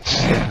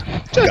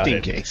 Just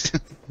in case.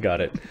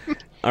 Got it.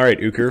 All right,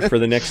 Uker, for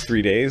the next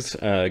 3 days,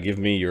 give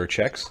me your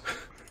checks.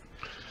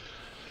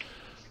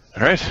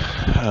 All right.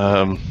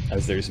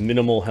 As there's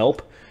minimal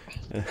help.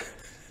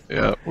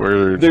 Yeah,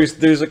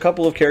 there's a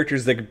couple of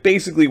characters that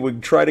basically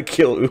would try to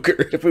kill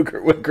Uker if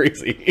Uker went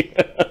crazy.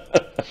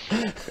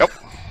 Yep.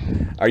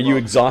 Are you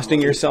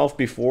exhausting yourself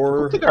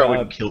before? I think I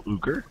would kill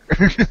Uker.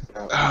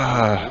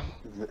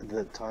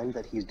 The time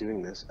that he's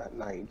doing this at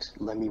night,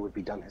 Lemmy would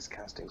be done his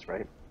castings,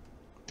 right?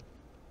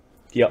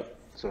 Yep.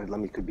 So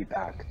Lemmy could be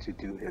back to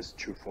do his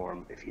true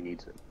form if he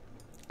needs it.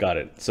 Got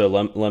it. So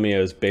Lemmy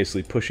is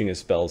basically pushing his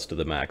spells to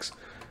the max,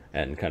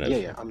 and kind of.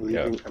 Yeah. I'm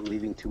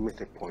leaving 2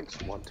 mythic points.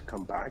 One to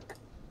come back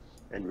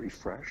and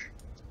refresh,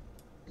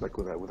 like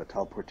with a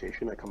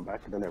teleportation. I come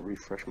back and then I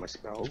refresh my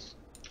spells.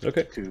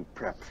 Okay. To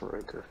prep for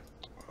Uker.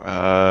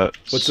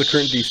 What's the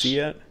current DC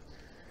at?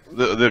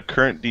 The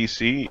current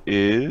DC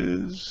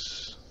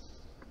is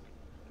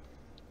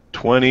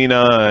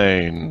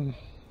 29.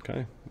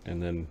 Okay,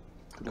 and then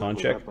con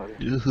check.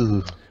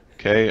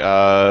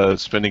 Okay,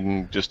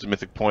 spending just a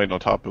mythic point on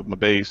top of my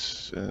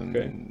base,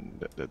 and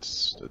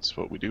that's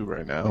what we do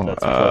right now.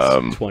 That's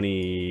plus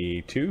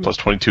 22. Plus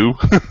 22.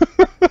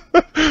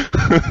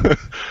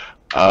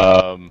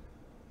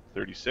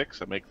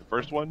 36. I make the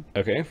first one.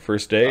 Okay,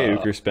 first day,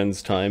 Uker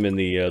spends time in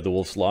the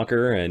wolf's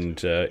locker and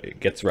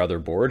gets rather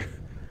bored.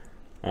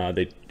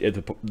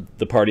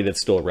 The party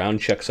that's still around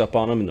checks up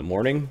on him in the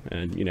morning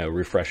and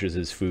refreshes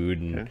his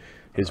food and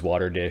his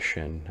water dish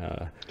and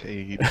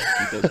he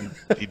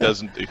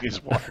doesn't do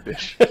his water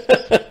dish.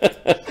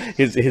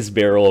 his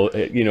barrel,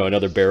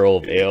 another barrel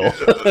of ale.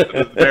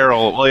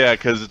 Barrel, well, yeah,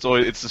 because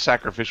it's the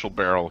sacrificial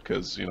barrel,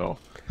 because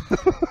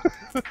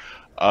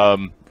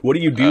what do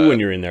you do when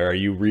you're in there? Are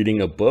you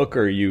reading a book?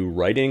 Are you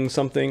writing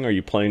something? Are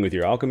you playing with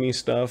your alchemy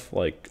stuff?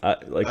 What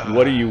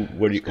are you?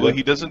 Well,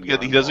 he doesn't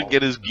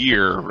get his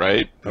gear,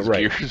 right?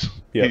 Gears.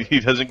 Yeah. He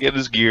doesn't get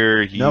his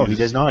gear. He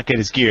does not get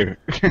his gear.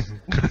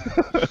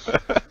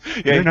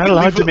 You're not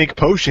allowed to make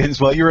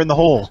potions while you're in the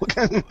hole.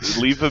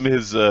 Leave him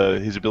his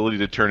ability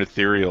to turn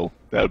ethereal.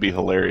 That would be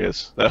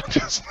hilarious. That would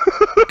just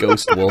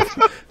Ghost wolf.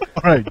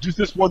 All right, just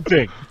this one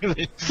thing.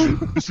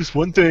 Just this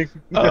one thing.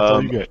 That's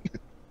all you get.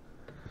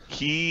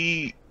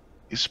 He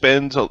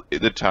spends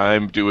the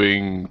time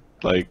doing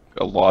like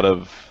a lot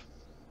of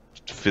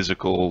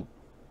physical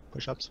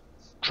push-ups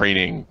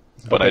training,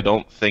 but I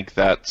don't think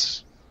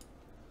that's.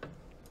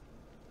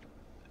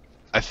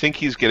 I think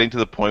he's getting to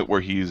the point where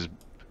he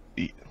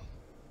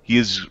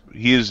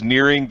is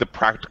nearing the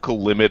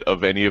practical limit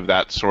of any of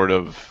that sort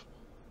of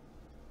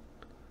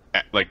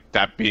like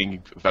that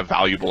being a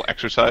valuable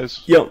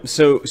exercise? Yeah,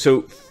 so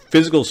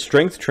physical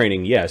strength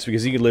training, yes,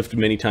 because he could lift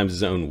many times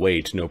his own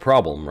weight, no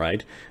problem,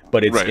 right?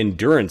 But it's Right.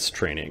 endurance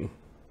training.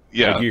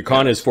 Yeah, Like your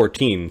con is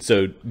 14,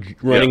 so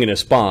running in a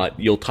spot,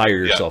 you'll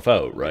tire yourself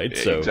out, right?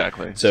 So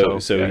exactly. So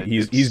yeah,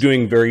 he's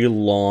doing very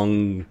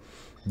long,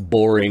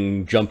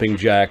 boring jumping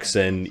jacks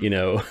and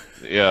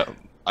yeah,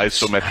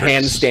 isometrics,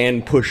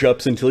 handstand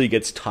push-ups until he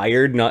gets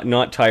tired.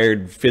 Not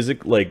tired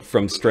like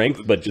from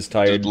strength, but just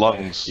tired. Just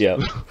lungs. Yeah,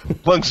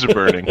 lungs are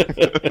burning.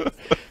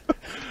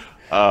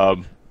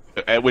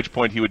 At which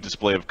point he would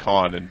display of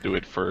con and do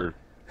it for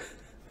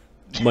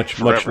much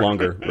forever.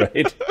 longer,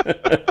 right?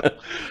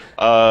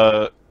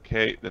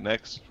 Okay, the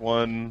next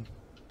one.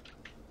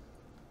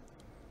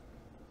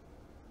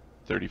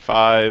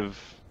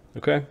 35.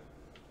 Okay.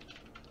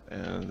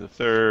 And the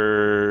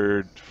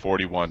third,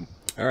 41.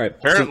 All right.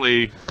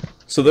 Apparently,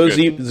 So those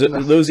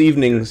those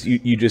evenings,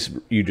 you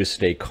just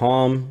stay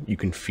calm. You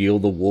can feel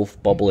the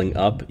wolf bubbling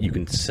up. You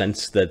can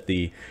sense that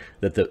the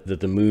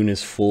moon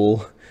is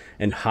full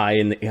and high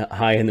in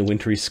the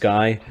wintry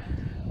sky.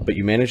 But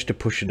you manage to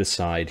push it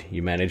aside.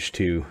 You manage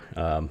to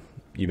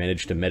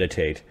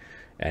meditate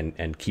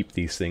and keep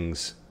these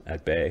things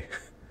at bay.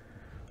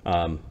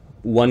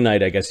 One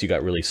night, I guess you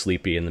got really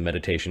sleepy, and the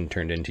meditation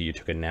turned into you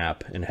took a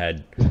nap and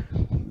had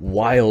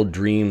wild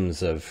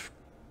dreams of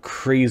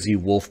crazy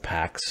wolf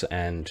packs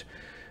and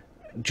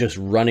just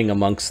running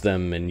amongst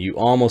them, and you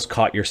almost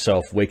caught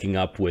yourself waking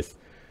up with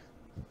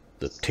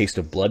the taste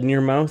of blood in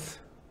your mouth.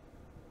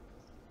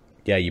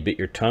 Yeah, you bit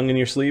your tongue in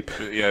your sleep.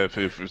 yeah, if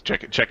it was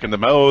checking the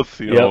mouth,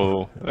 you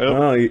know. Yep.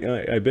 Oh,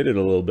 I bit it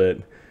a little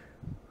bit.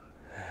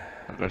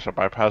 I guess I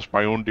bypassed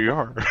my own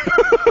DR.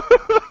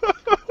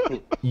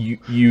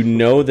 You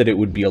know that it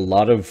would be a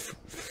lot of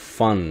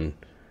fun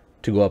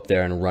to go up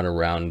there and run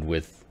around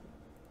with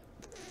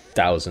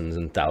thousands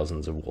and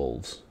thousands of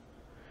wolves.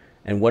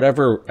 And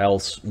whatever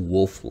else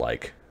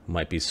wolf-like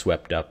might be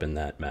swept up in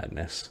that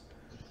madness.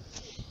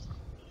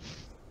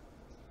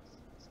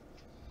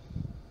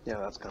 Yeah,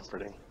 that's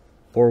comforting.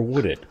 Or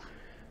would it?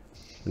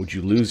 Would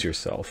you lose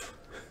yourself?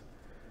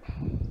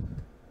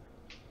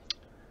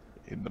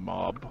 In the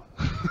mob.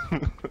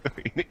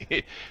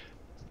 You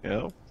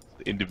know,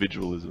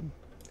 individualism.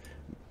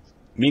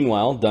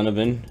 Meanwhile,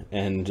 Donovan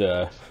and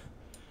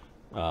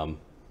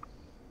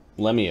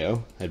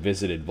Lemio had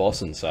visited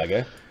Volsung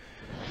Saga.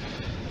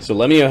 So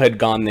Lemio had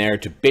gone there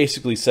to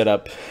basically set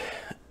up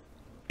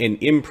an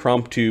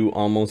impromptu,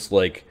 almost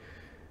like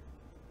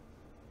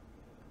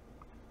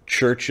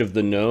Church of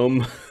the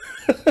Gnome.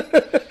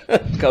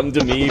 Come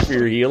to me for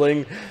your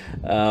healing.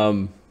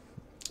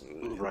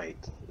 Right.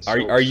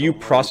 Are you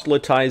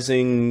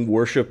proselytizing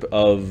worship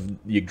of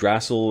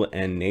Yggdrasil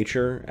and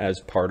nature as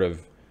part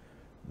of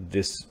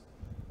this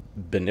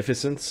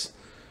beneficence?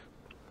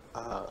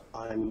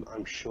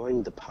 I'm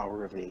showing the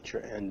power of nature,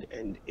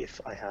 and if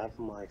I have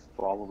my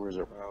followers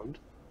around,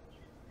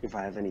 if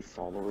I have any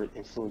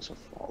influence of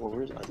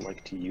followers, I'd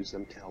like to use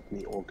them to help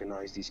me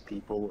organize these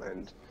people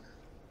and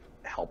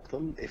help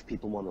them. If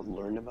people want to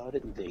learn about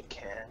it, they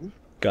can.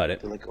 Got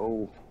it. They're like,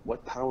 oh,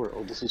 what power?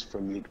 Oh, this is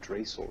from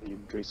Yggdrasil.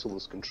 Yggdrasil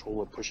is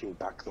controller pushing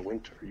back the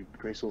winter.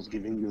 Yggdrasil is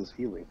giving you this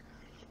healing.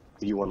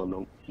 Do you want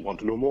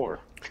to know more?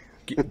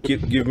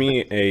 Give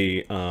me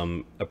a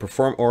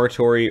perform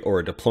oratory or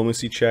a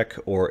diplomacy check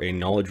or a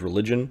knowledge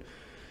religion.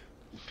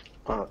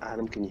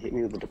 Adam, can you hit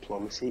me with the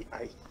diplomacy?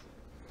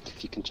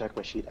 If you can check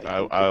my sheet.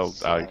 I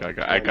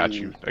got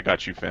you. I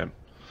got you, fam.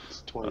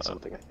 It's 20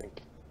 something, I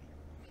think.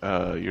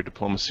 Your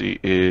diplomacy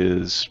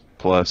is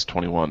plus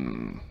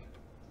 21.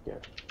 Yeah.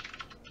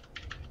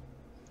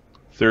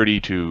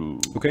 32.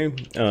 Okay.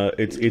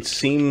 It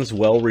seems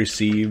well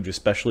received,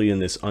 especially in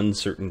this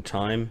uncertain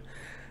time.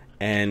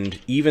 And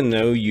even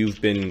though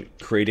you've been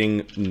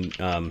creating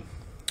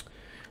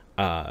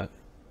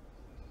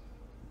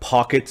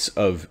pockets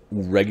of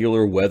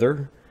regular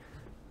weather,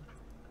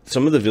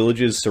 some of the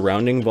villages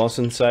surrounding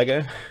Volsung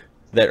Saga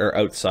that are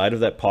outside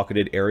of that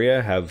pocketed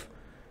area have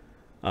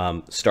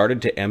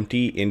started to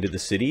empty into the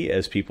city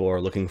as people are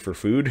looking for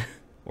food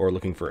or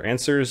looking for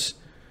answers.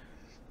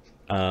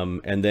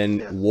 And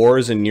then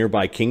wars in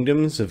nearby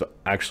kingdoms have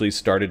actually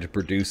started to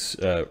produce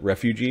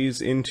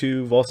refugees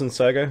into Volsung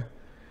Saga,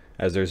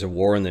 as there's a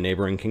war in the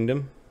neighboring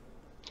kingdom.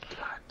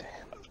 God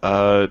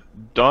damn.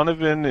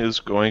 Donovan is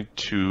going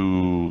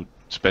to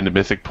spend a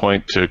mythic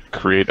point to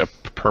create a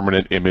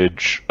permanent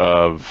image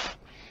of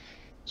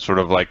sort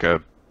of like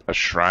a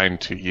shrine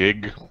to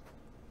Yig.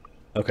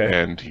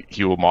 Okay. And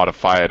he will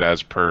modify it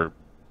as per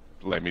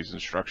Lemmy's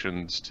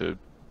instructions to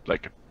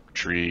like a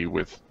tree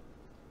with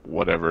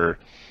whatever.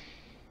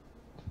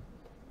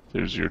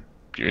 There's your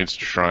insta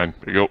shrine.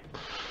 There you go.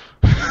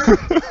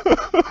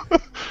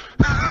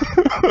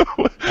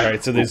 All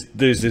right, so there's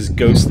this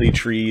ghostly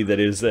tree that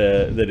is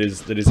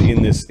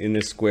in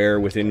this square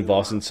within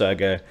Volsung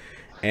Saga,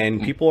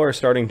 and people are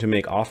starting to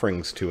make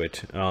offerings to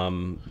it.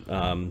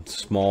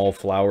 Small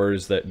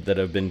flowers that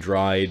have been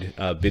dried,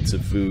 bits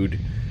of food,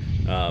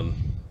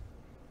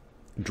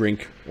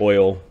 drink,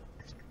 oil,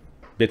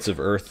 bits of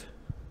earth.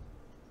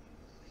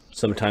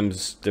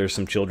 Sometimes there's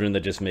some children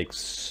that just make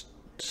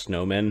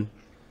snowmen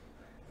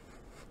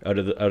out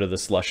of the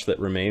slush that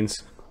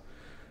remains.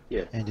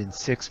 Yeah. And in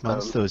 6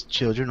 months, those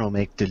children will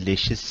make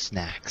delicious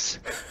snacks.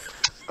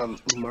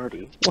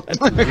 Marty,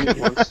 Lemmy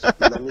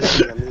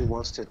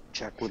wants to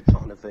check with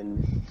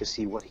Donovan to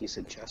see what he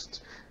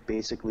suggests.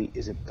 Basically,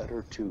 is it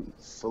better to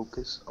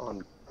focus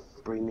on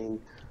bringing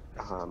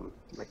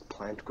like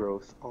plant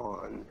growth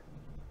on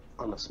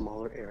a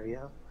smaller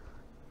area,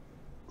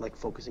 like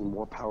focusing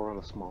more power on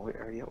a smaller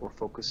area, or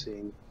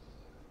focusing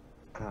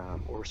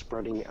or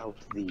spreading out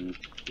the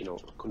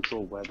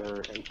control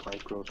weather and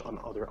plant growth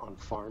on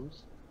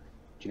farms?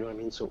 Do you know what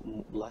I mean? So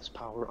less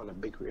power on a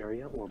bigger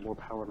area, or more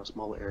power on a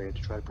smaller area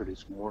to try to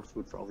produce more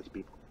food for all these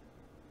people.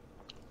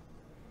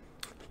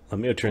 Let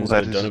me turn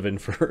to Donovan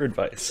for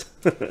advice.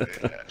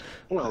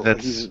 Well,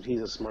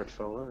 he's a smart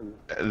fella. And...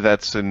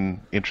 That's an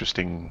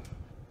interesting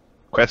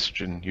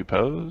question you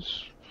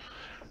pose.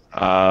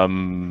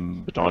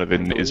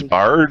 Donovan is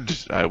bard.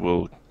 I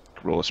will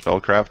roll a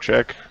spellcraft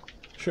check.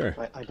 Sure.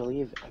 I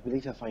believe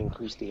if I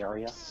increase the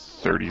area,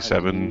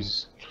 37,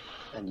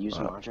 and use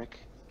magic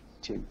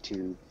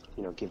to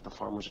give the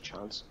farmers a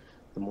chance,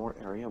 the more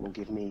area will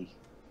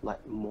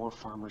let more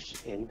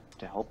farmers in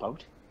to help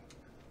out.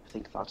 I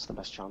think that's the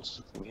best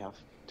chance we have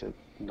to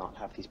not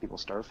have these people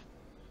starve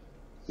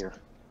here.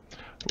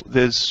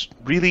 There's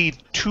really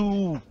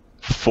two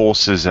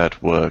forces at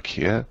work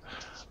here.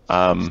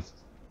 Are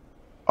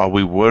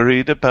we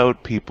worried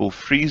about people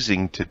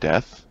freezing to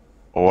death,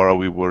 or are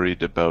we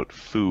worried about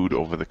food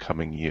over the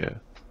coming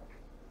year?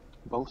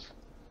 Both.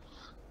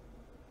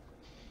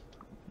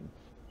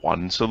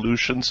 One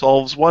solution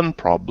solves one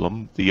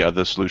problem, the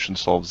other solution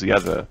solves the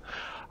other.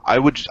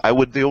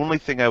 The only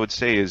thing I would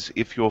say is,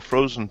 if you're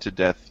frozen to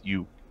death,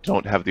 you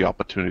don't have the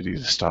opportunity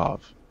to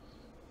starve.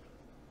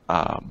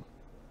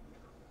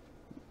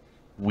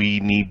 We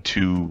need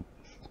to...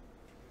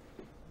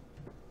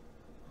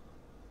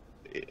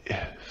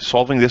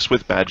 Solving this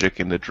with magic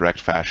in a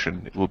direct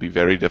fashion, it will be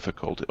very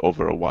difficult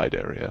over a wide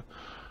area.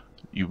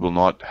 You will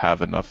not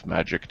have enough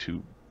magic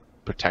to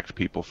protect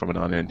people from an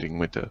unending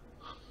winter.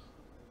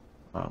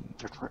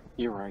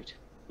 You're right.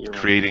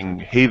 Creating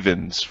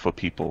havens for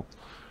people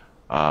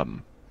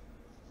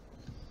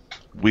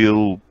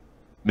will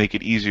make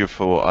it easier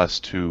for us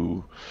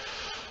to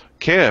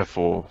care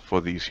for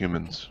these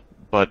humans,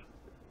 but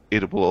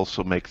it will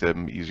also make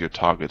them easier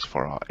targets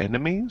for our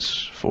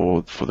enemies,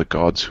 for the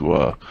gods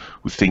who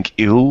think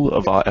ill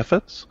of our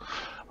efforts.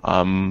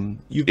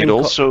 You've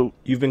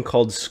been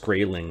called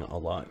Skraeling a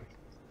lot,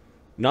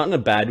 not in a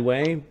bad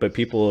way, but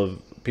people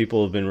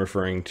have been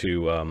referring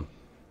to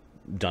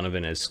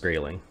Donovan as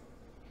Skraeling.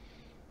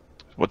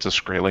 What's a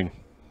Skraeling?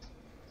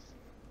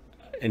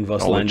 In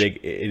Vostlandic,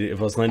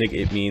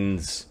 it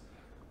means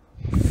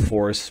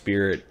forest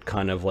spirit,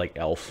 kind of like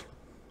elf.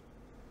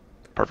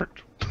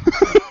 Perfect.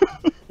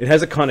 It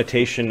has a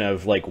connotation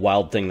of like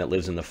wild thing that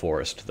lives in the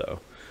forest, though.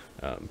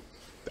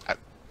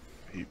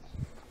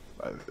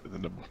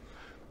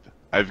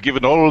 I've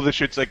given all of the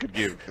shits I could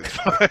give.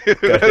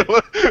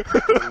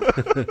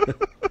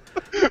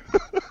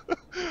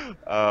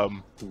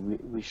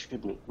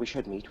 We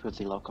should meet with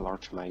the local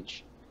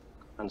archmage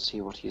and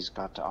see what he's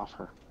got to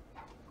offer.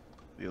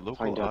 The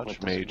local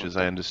archmage, as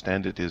I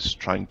understand it, is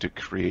trying to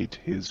create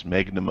his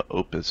magnum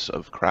opus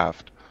of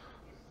craft.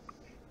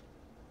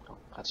 Oh,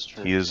 that's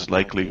true. He is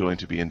likely going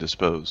to be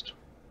indisposed.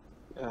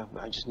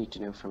 I just need to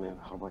know from him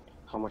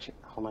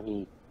how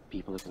many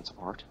people he can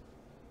support.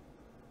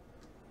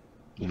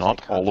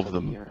 Not all of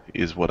them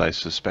is what I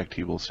suspect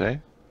he will say.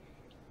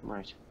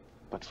 Right,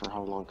 but for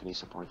how long can he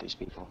support these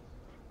people?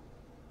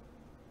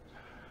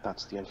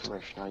 That's the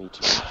information I need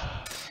to know.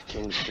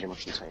 King's pretty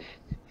much insane.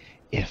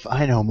 If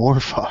I know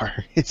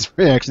Morfar, his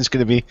reaction's going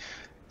to be,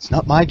 it's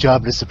not my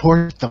job to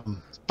support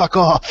them. Fuck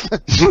off.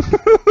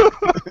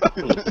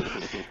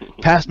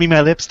 Pass me my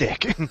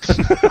lipstick.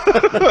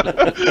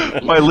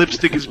 My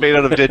lipstick is made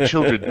out of dead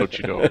children, don't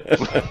you know?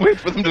 Wait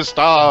for them to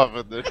starve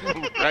and then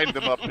grind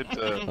them up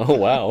into... Oh,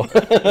 wow.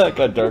 That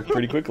got dark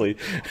pretty quickly.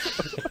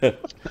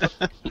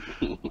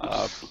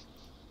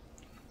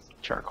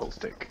 Charcoal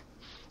stick.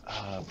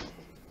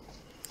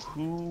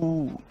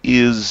 Who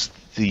is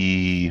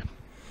the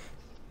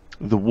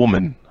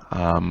woman?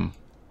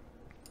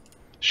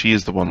 She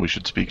is the one we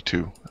should speak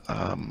to.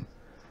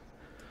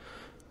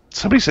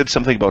 Somebody said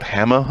something about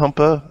Hammer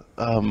Humper.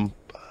 Adam's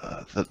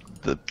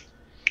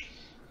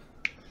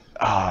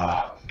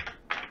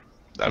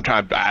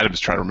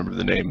trying to remember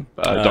the name.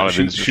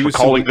 Donovan's she was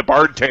recalling the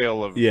bard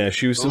tale of... Yeah,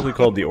 she was simply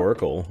called the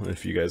Oracle,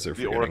 if you guys are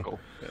forgetting. The Oracle.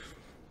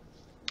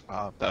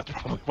 Yeah. That's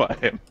probably why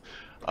I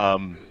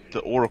am. The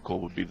Oracle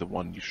would be the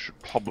one you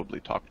should probably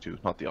talk to,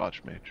 not the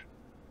Archmage.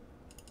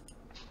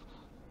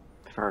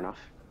 Fair enough.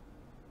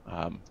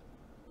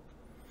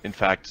 In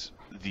fact,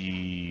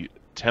 the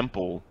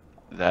temple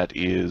that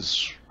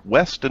is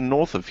west and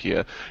north of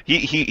here.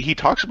 He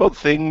talks about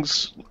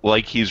things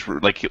like he's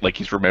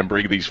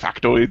remembering these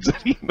factoids.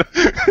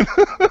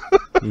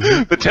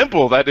 The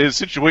temple that is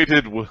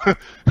situated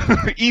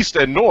east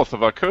and north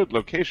of our current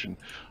location,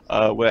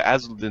 where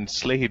Aslan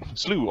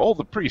slew all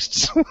the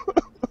priests.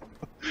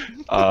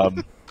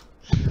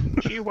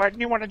 Gee, why didn't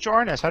you want to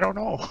join us? I don't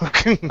know.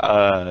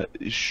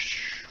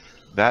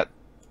 That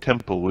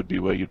temple would be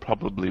where you'd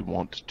probably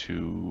want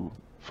to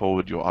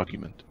forward your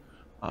argument.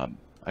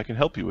 I can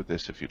help you with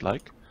this if you'd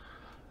like.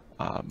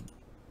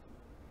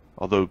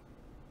 Although,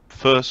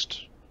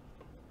 first,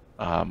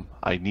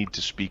 I need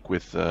to speak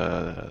with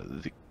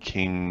the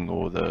king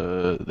or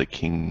the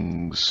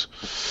king's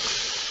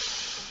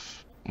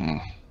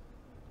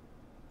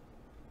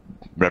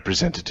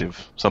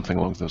representative, something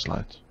along those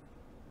lines.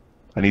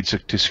 I need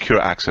to secure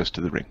access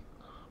to the ring.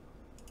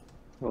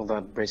 Well,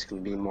 that'd basically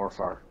be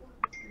Morfar,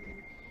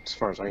 as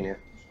far as I know.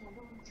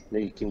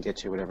 He can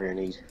get you whatever you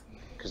need,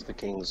 because the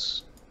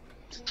king's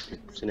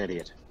an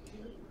idiot.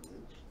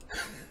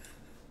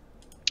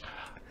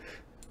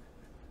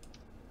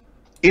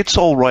 It's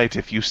all right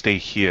if you stay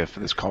here for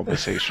this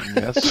conversation,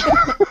 yes?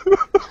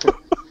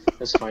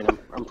 That's fine,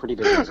 I'm pretty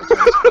busy as a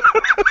task.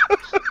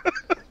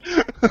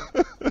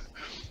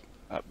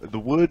 The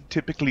word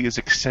typically is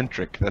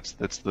eccentric. That's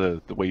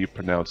the way you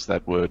pronounce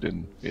that word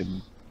in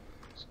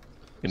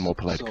more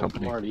polite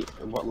company. Marty,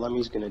 what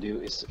Lemmy's going to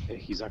do is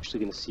he's actually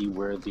going to see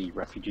where the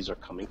refugees are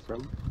coming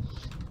from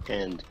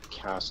and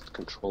cast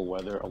control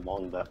weather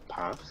along that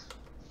path,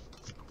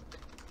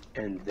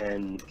 and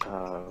then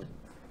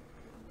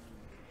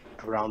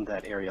around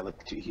that area,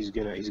 like he's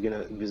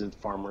gonna visit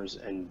farmers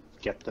and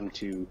get them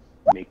to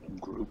make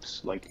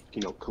groups, like,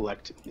 you know,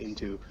 collect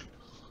into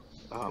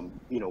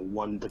you know,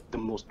 one, the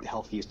most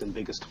healthiest and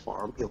biggest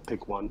farm. He'll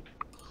pick one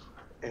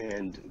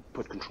and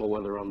put control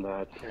weather on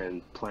that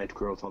and plant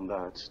growth on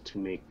that to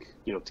make,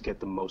 you know, to get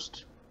the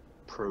most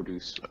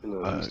produce in the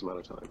least amount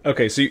of time.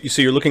 Okay, so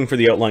you're looking for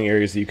the outlying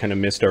areas that you kind of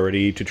missed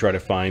already to try to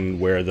find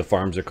where the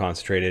farms are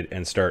concentrated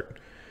and start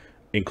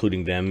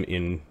including them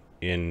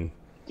in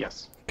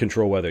Yes.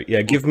 control weather.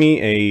 Yeah, give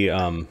me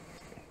a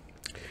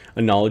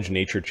knowledge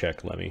nature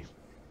check, Lemmy.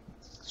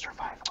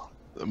 Survival.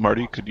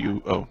 Marty, could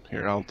you? Oh,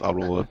 here I'll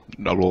roll a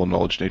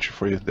knowledge nature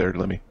for you there,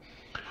 Lemmy.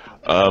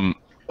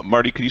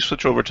 Marty, could you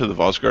switch over to the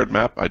Vosgard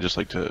map? I just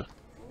like to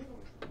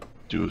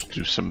do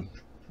some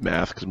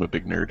math because I'm a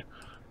big nerd.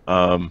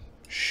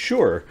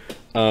 Sure.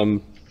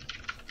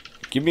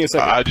 Give me a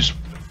second.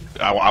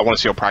 I want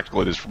to see how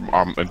practical it is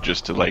from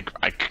just to like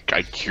I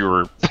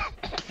cure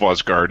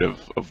Vosgard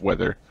of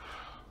weather.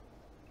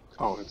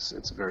 Oh,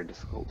 it's very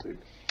difficult, dude.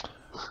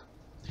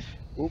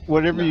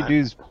 Whatever you do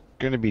is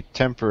going to be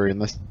temporary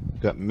unless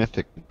you've got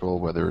mythic control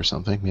weather or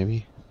something,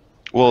 maybe.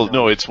 Well,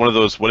 no, it's one of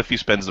those. What if he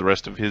spends the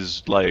rest of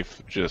his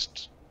life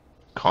just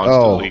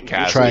constantly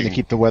casting? Trying to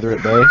keep the weather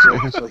at bay.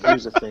 So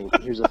here's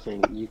the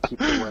thing. You keep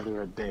the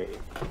weather at bay.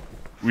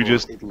 We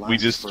just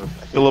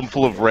fill them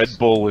full of Red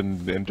Bull and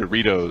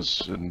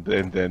Doritos, and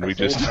then we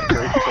just.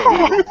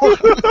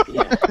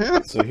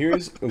 Yeah. So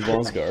here's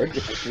Vosgard. I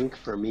think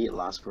for me it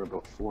lasts for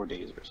about 4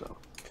 days or so.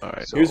 All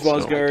right. Here's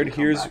Vosgard.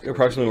 Here's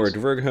approximately where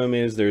Dvergholm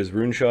is. There's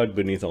Runeshod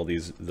beneath all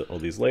these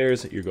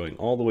layers. You're going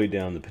all the way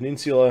down the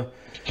peninsula.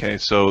 Okay,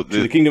 so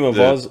to the kingdom of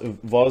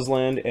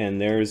Vosland, and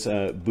there's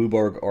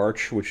Bubarg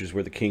Arch, which is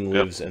where the king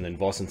lives, and then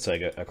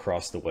Vosensega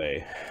across the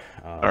way.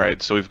 All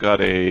right, so we've got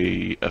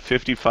a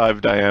 55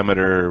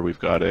 diameter, we've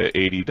got a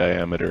 80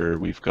 diameter,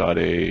 we've got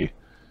a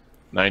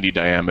 90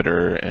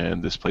 diameter,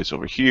 and this place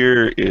over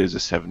here is a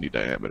 70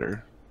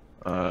 diameter.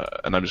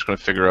 And I'm just going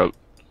to figure out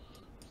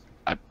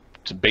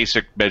some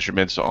basic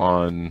measurements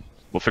on.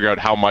 We'll figure out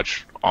how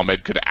much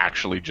Ahmed could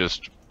actually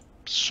just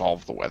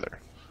solve the weather.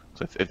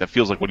 So that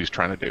feels like what he's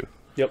trying to do.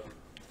 Yep.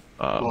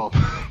 Well,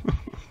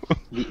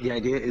 the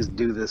idea is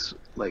do this,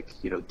 like,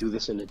 you know, do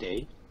this in a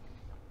day.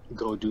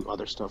 Go do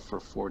other stuff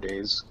for 4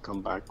 days,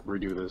 come back,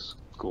 redo this,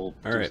 go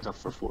do stuff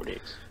for 4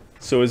 days.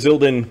 So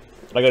Azildan,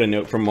 I got a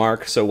note from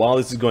Mark. So while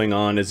this is going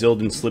on,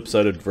 Azildan slips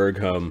out of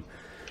Dvergholm.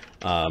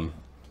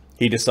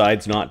 He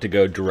decides not to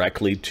go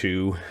directly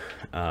to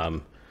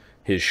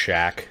his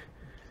shack.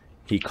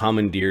 He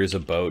commandeers a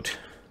boat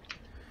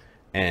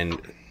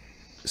and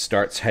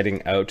starts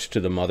heading out to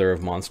the Mother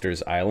of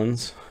Monsters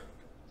Islands.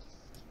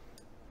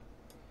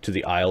 To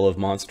the Isle of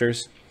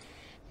Monsters.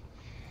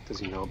 Does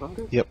he know about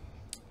it? Yep.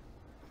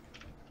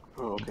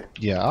 Oh, okay.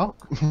 Yeah.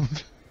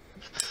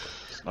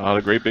 Not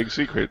a great big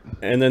secret.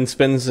 And then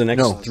spends the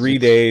next 3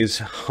 days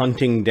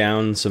hunting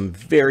down some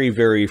very,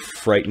 very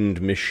frightened,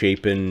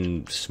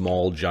 misshapen,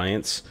 small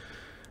giants.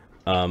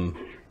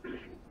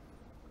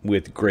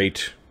 With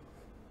great...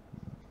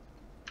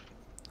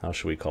 How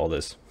should we call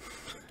this?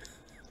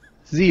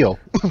 Zeal.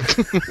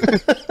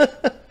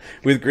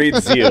 With great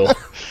zeal.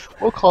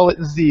 We'll call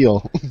it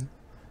zeal.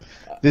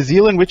 The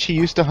zeal in which he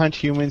used to hunt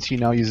humans, he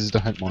now uses to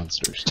hunt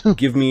monsters.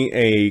 Give me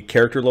a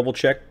character level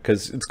check,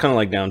 because it's kind of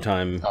like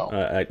downtime.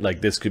 Like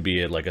this could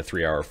be like a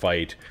 3-hour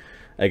fight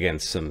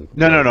against some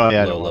low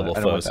level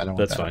foes.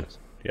 That's fine.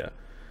 Yeah.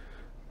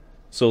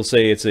 So we'll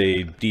say it's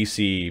a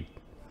DC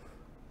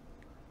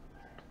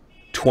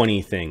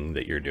 20 thing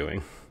that you're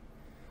doing.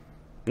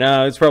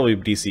 No, it's probably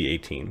DC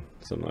 18,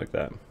 something like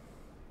that.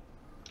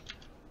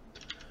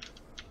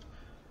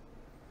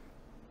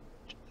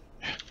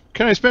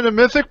 Can I spend a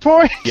mythic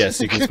point?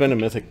 Yes, you can spend a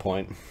mythic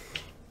point.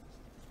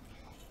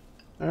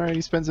 Alright,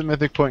 he spends a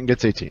mythic point and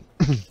gets 18.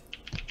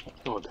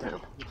 Oh, damn.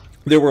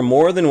 There were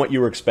more than what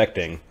you were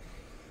expecting,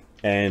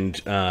 and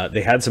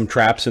they had some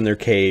traps in their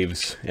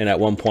caves, and at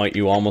one point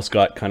you almost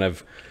got kind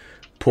of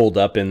pulled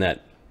up in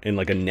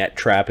like a net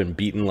trap and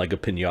beaten like a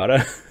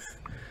piñata.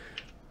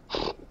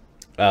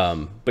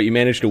 But you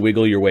managed to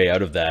wiggle your way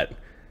out of that,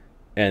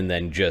 and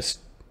then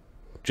just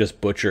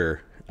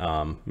butcher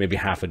maybe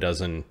half a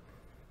dozen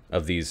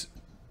of these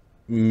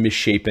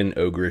misshapen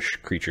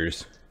ogreish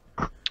creatures.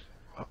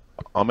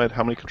 Ahmed,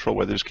 how many control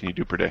weathers can you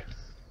do per day?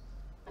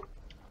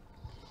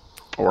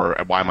 Or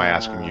why am I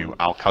asking you?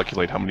 I'll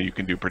calculate how many you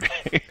can do per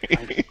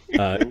day.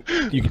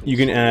 You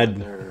can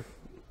add,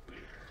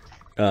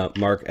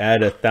 Mark,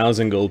 add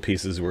 1,000 gold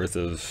pieces worth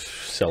of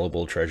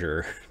sellable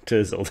treasure to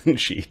his Elden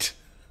sheet.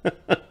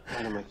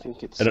 Adam, I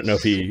think it's I don't know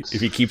if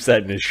he keeps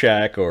that in his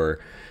shack or.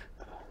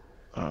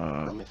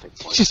 mythic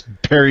He just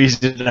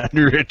buries it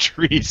under a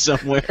tree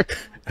somewhere.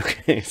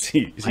 Okay, so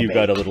you've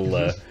got a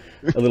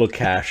little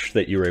cache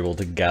that you were able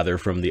to gather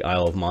from the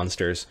Isle of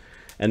Monsters,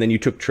 and then you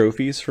took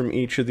trophies from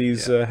each of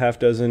these half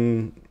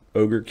dozen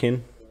ogre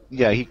kin.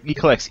 Yeah, he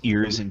collects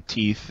ears and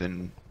teeth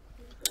and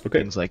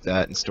things like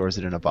that, and stores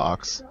it in a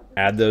box.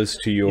 Add those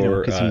to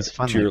your he's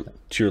fun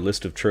to your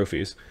list of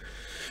trophies.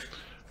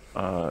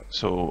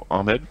 So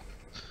Ahmed,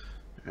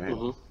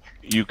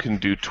 you can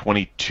do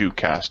 22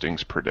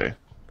 castings per day.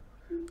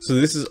 So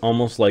this is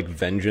almost like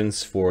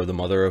vengeance for the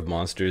Mother of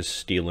Monsters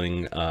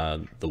stealing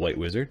the White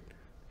Wizard.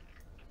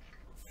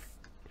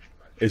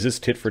 Is this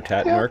tit for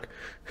tat, Mark?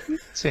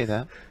 Say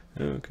that.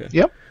 Okay.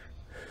 Yep.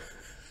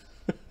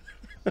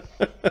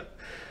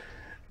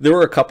 There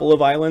were a couple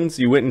of islands.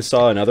 You went and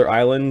saw another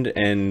island,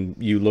 and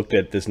you looked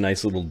at this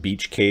nice little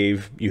beach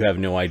cave. You have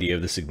no idea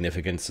of the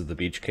significance of the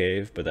beach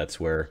cave, but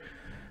that's where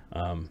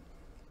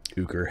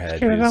Uker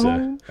had his...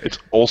 It's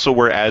also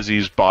where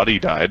Azzy's body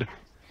died.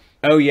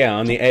 Oh yeah,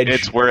 on the edge.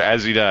 It's where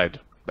Azzy died.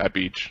 That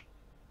beach.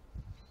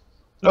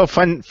 Oh,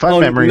 fun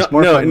memories.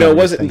 No, it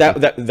wasn't.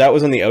 That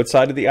was on the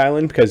outside of the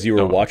island because you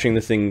were watching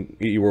the thing.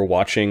 You were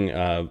watching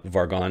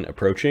Vargon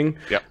approaching.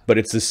 Yep. But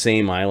it's the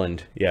same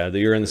island. Yeah,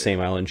 you're in the same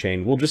island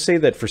chain. We'll just say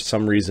that for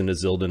some reason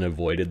Azildan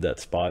avoided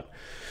that spot.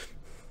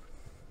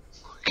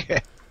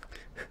 Okay.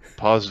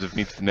 Positive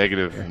meets the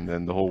negative, and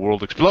then the whole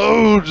world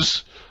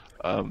explodes.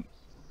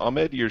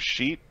 Ahmed, your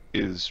sheet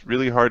is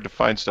really hard to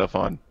find stuff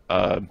on.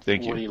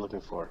 Thank you. What are you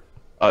looking for?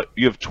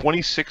 You have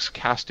 26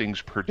 castings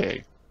per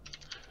day.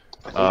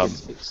 I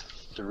think it's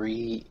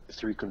three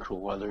control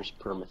weathers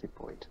per mythic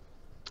point.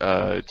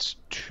 It's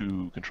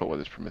 2 control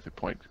weathers per mythic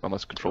point,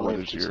 unless control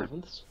weathers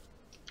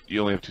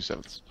you only have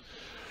 2/7.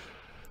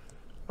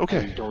 Okay.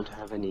 And you don't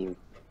have any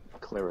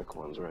cleric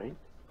ones, right?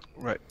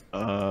 Right.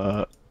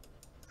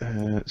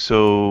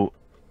 So,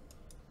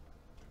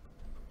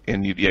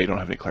 and you don't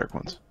have any cleric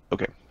ones.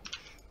 Okay.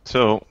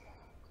 So,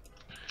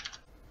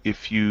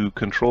 if you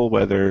control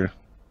weather,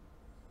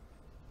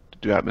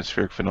 do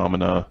atmospheric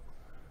phenomena,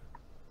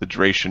 the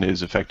duration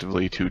is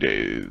effectively 2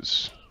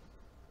 days.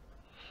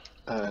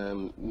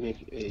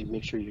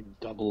 Make sure you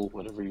double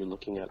whatever you're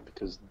looking at,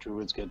 because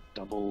druids get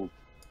double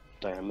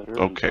diameter.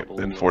 Okay,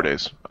 then 4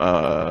 days.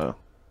 Yeah,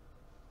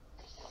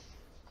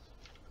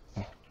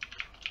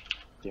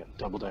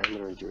 double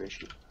diameter and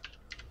duration.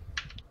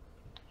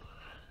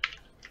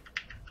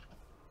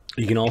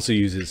 You can also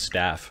use his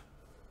staff.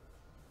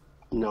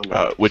 No.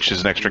 Which is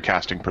an extra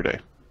casting per day.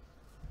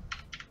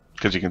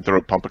 Because you can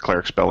pump a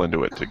cleric spell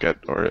into it to get,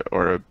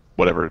 or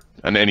whatever,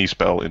 any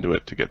spell into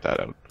it to get that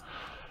out.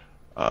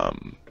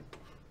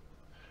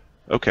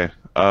 Okay.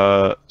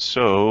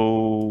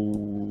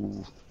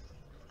 So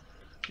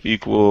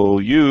equal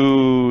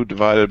U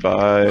divided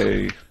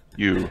by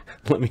U.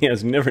 Let me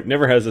ask,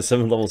 never has a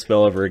 7th level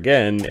spell ever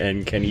again,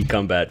 and can he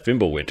combat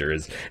Fimbulwinter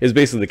is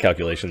basically the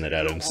calculation that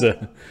Adam's...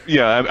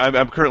 Yeah,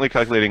 I'm currently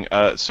calculating.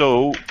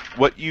 So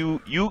what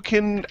you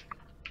can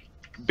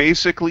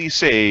basically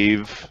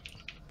save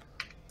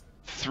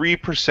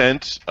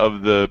 3%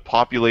 of the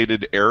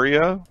populated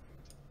area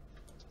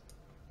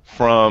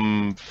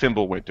from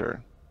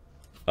Fimbulwinter.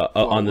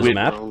 On this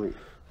map?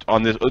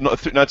 On this, no,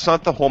 it's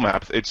not the whole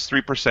map. It's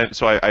 3%.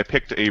 So I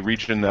picked a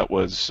region that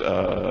was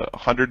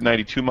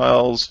 192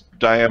 miles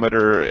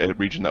diameter, a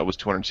region that was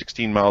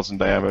 216 miles in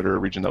diameter, a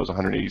region that was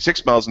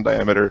 186 miles in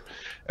diameter,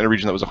 and a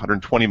region that was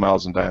 120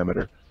 miles in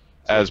diameter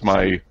as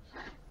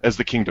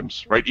the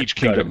kingdoms, right? Each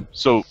kingdom.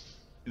 So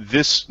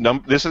this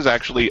is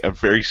actually a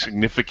very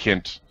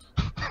significant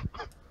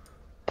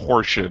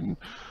portion,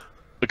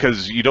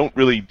 because you don't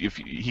really, if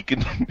he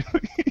can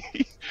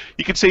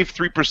he can save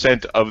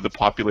 3% of the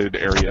populated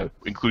area,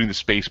 including the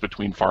space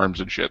between farms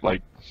and shit.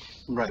 Like,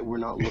 right, we're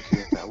not looking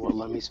at that. What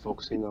Lemmy's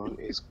focusing on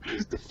is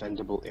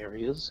defendable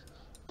areas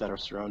that are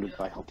surrounded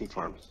by healthy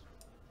farms,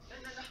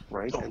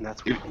 right? And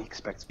that's what he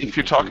expects. If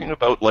you're talking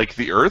about like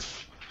the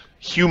Earth,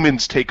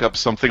 humans take up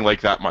something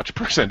like that much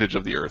percentage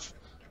of the Earth.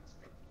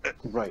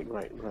 Right.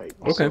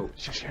 Okay.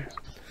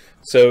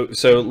 So,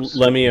 So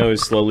Lemio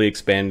is slowly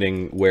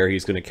expanding where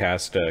he's going to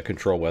cast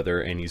Control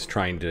Weather, and he's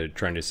trying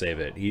to save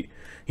it.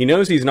 He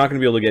knows he's not going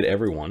to be able to get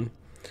everyone,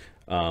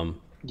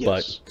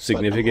 but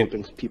significant. But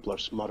I'm hoping people are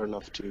smart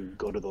enough to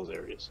go to those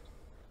areas.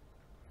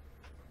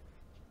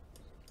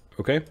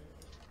 Okay,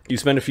 you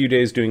spend a few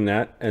days doing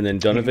that, and then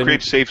Donovan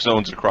Create safe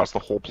zones across the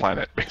whole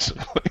planet,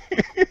 basically.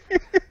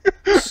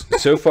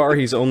 So far,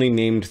 he's only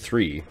named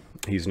 3.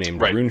 He's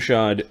named Right.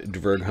 Runeshod,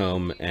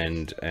 Dvergholm,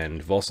 and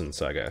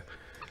Volsunsaga.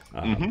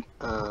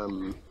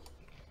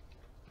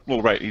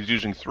 Well, right. He's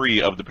using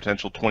 3 of the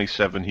potential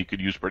 27 he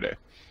could use per day.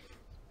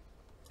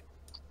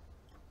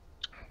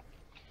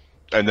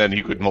 And then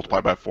he could multiply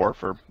by 4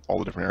 for all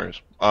the different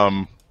areas.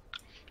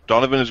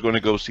 Donovan is going to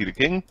go see the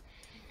king.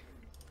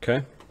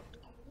 Okay.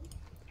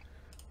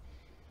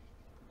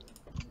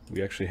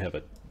 We actually have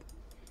a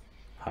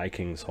High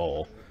King's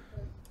Hall.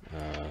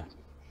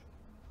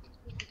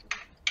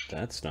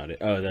 That's not it.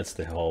 Oh, that's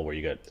the hall where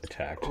you got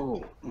attacked.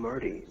 Oh,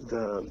 Marty,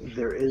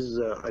 there is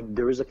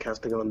a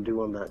casting on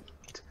due on that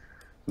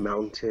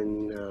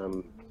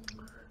mountain.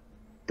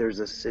 There's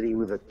a city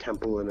with a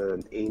temple and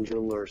an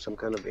angel or some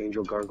kind of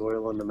angel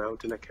gargoyle on the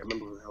mountain. I can't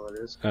remember who the hell it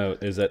is. Oh,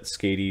 is that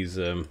Skady's?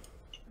 With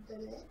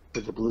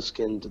the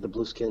blue-skinned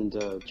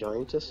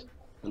giantess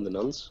and the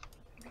nuns.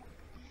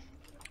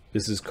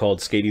 This is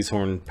called Skady's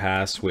Horn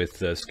Pass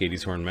with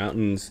Skady's Horn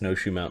Mountain,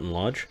 Snowshoe Mountain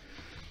Lodge.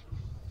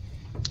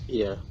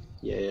 Yeah.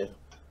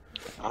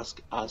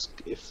 Ask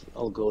if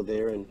I'll go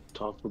there and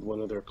talk with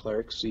one of their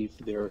clerics, see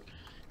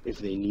if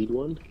they need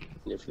one,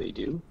 and if they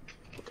do,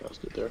 I'll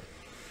cast it there.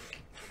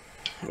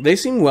 They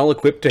seem well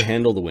equipped to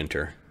handle the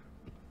winter.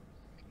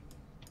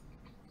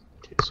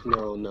 Okay,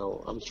 so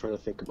no, I'm trying to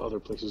think of other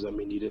places that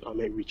may need it. I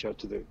might reach out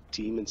to the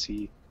team and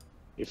see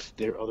if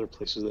there are other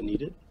places that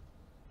need it.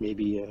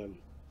 Maybe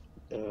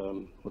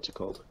what's it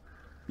called?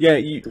 Yeah,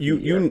 you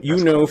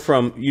know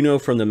from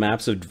the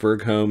maps of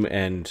Dvergholm,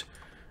 and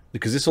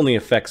because this only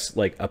affects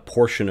like a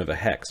portion of a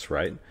hex,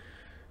 right?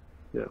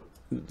 Yeah.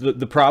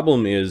 The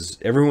problem is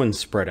everyone's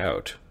spread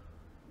out.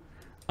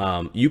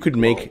 You could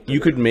make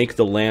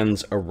the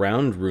lands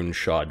around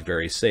Runeshod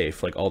very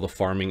safe, like all the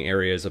farming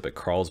areas up at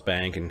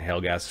Carlsbank and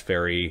Helgast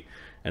Ferry,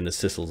 and the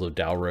Sissels of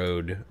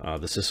Dalroad,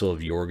 the Sissel of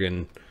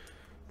Jorgen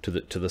to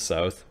the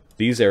south.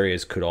 These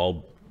areas could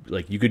all,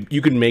 like, you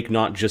could make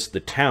not just the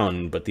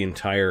town but the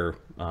entire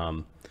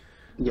the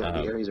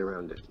areas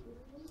around it.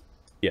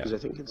 Yeah. Because I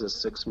think it's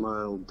a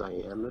 6-mile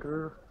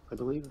diameter, I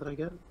believe, that I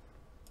get.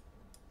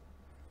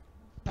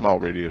 Mile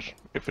radius,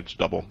 if it's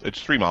double.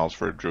 It's 3 miles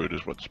for a druid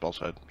is what the spell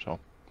said, so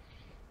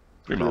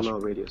 3 miles. 3-mile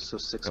radius, so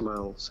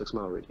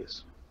 6-mile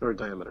radius or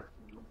diameter.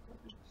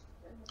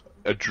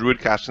 A druid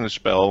casting the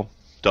spell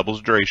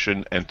doubles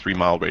duration and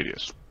 3-mile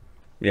radius.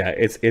 Yeah,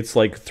 it's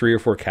like 3 or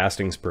 4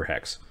 castings per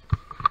hex.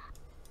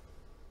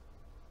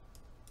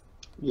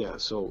 Yeah,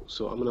 so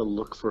I'm gonna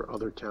look for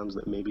other towns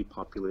that may be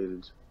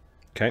populated.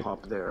 Okay.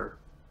 Pop there.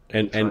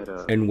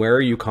 And where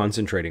are you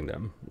concentrating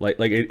them?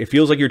 Like it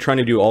feels like you're trying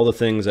to do all the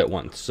things at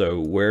once.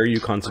 So where are you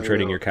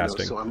concentrating your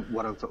casting? So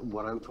what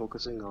I'm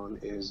focusing on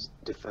is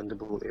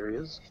defendable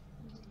areas,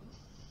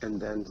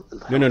 and then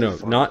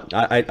not.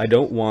 I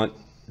don't want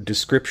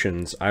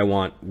descriptions. I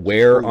want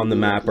where on the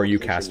map are you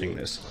casting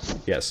this?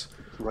 Yes.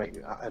 Right.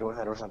 I don't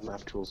have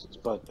map tools,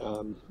 but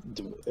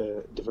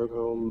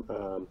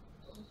Dvergholm,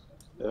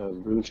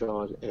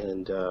 Runeshod,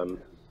 and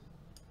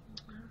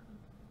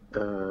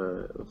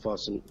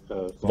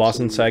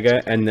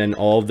Volsunsaga, and then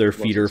all of their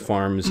feeder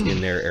farms in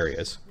their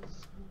areas.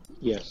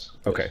 Yes.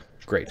 Okay,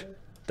 great.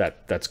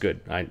 That's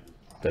good.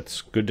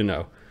 That's good to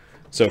know.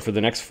 So for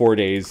the next 4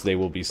 days, they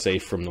will be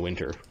safe from the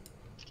winter.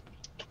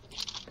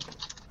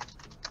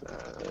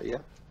 Yeah.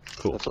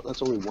 Cool.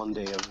 That's only 1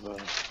 day of.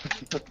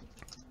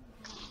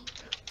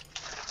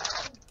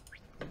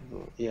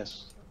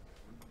 Yes.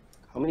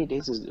 How many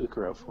days is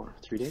Ukra out for?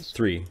 3 days?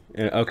 3.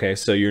 Okay,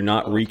 so you're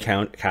not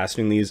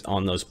casting these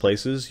on those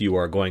places. You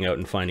are going out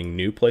and finding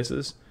new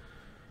places.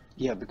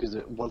 Yeah, because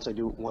once I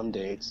do it 1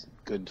 day, it's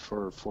good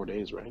for 4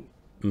 days, right?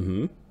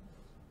 Mm-hmm.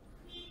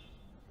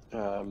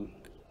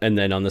 And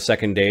then on the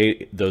second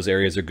day, those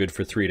areas are good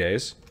for 3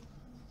 days.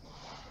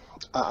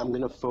 I'm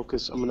gonna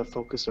focus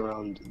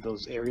around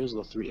those areas,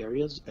 those 3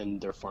 areas, and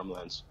their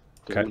farmlands.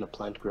 Okay. I'm gonna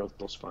plant growth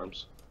those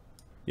farms.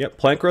 Yep,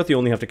 plant growth you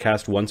only have to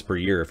cast once per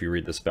year if you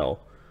read the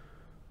spell.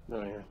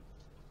 Oh yeah.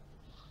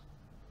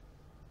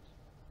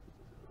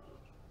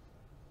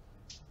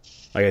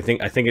 Like I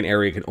think an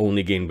area can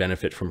only gain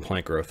benefit from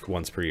plant growth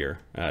once per year.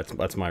 That's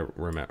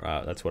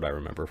what I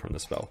remember from the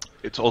spell.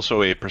 It's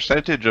also a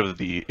percentage of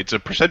it's a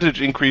percentage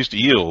increased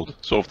yield.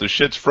 So if the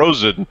shit's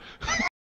frozen,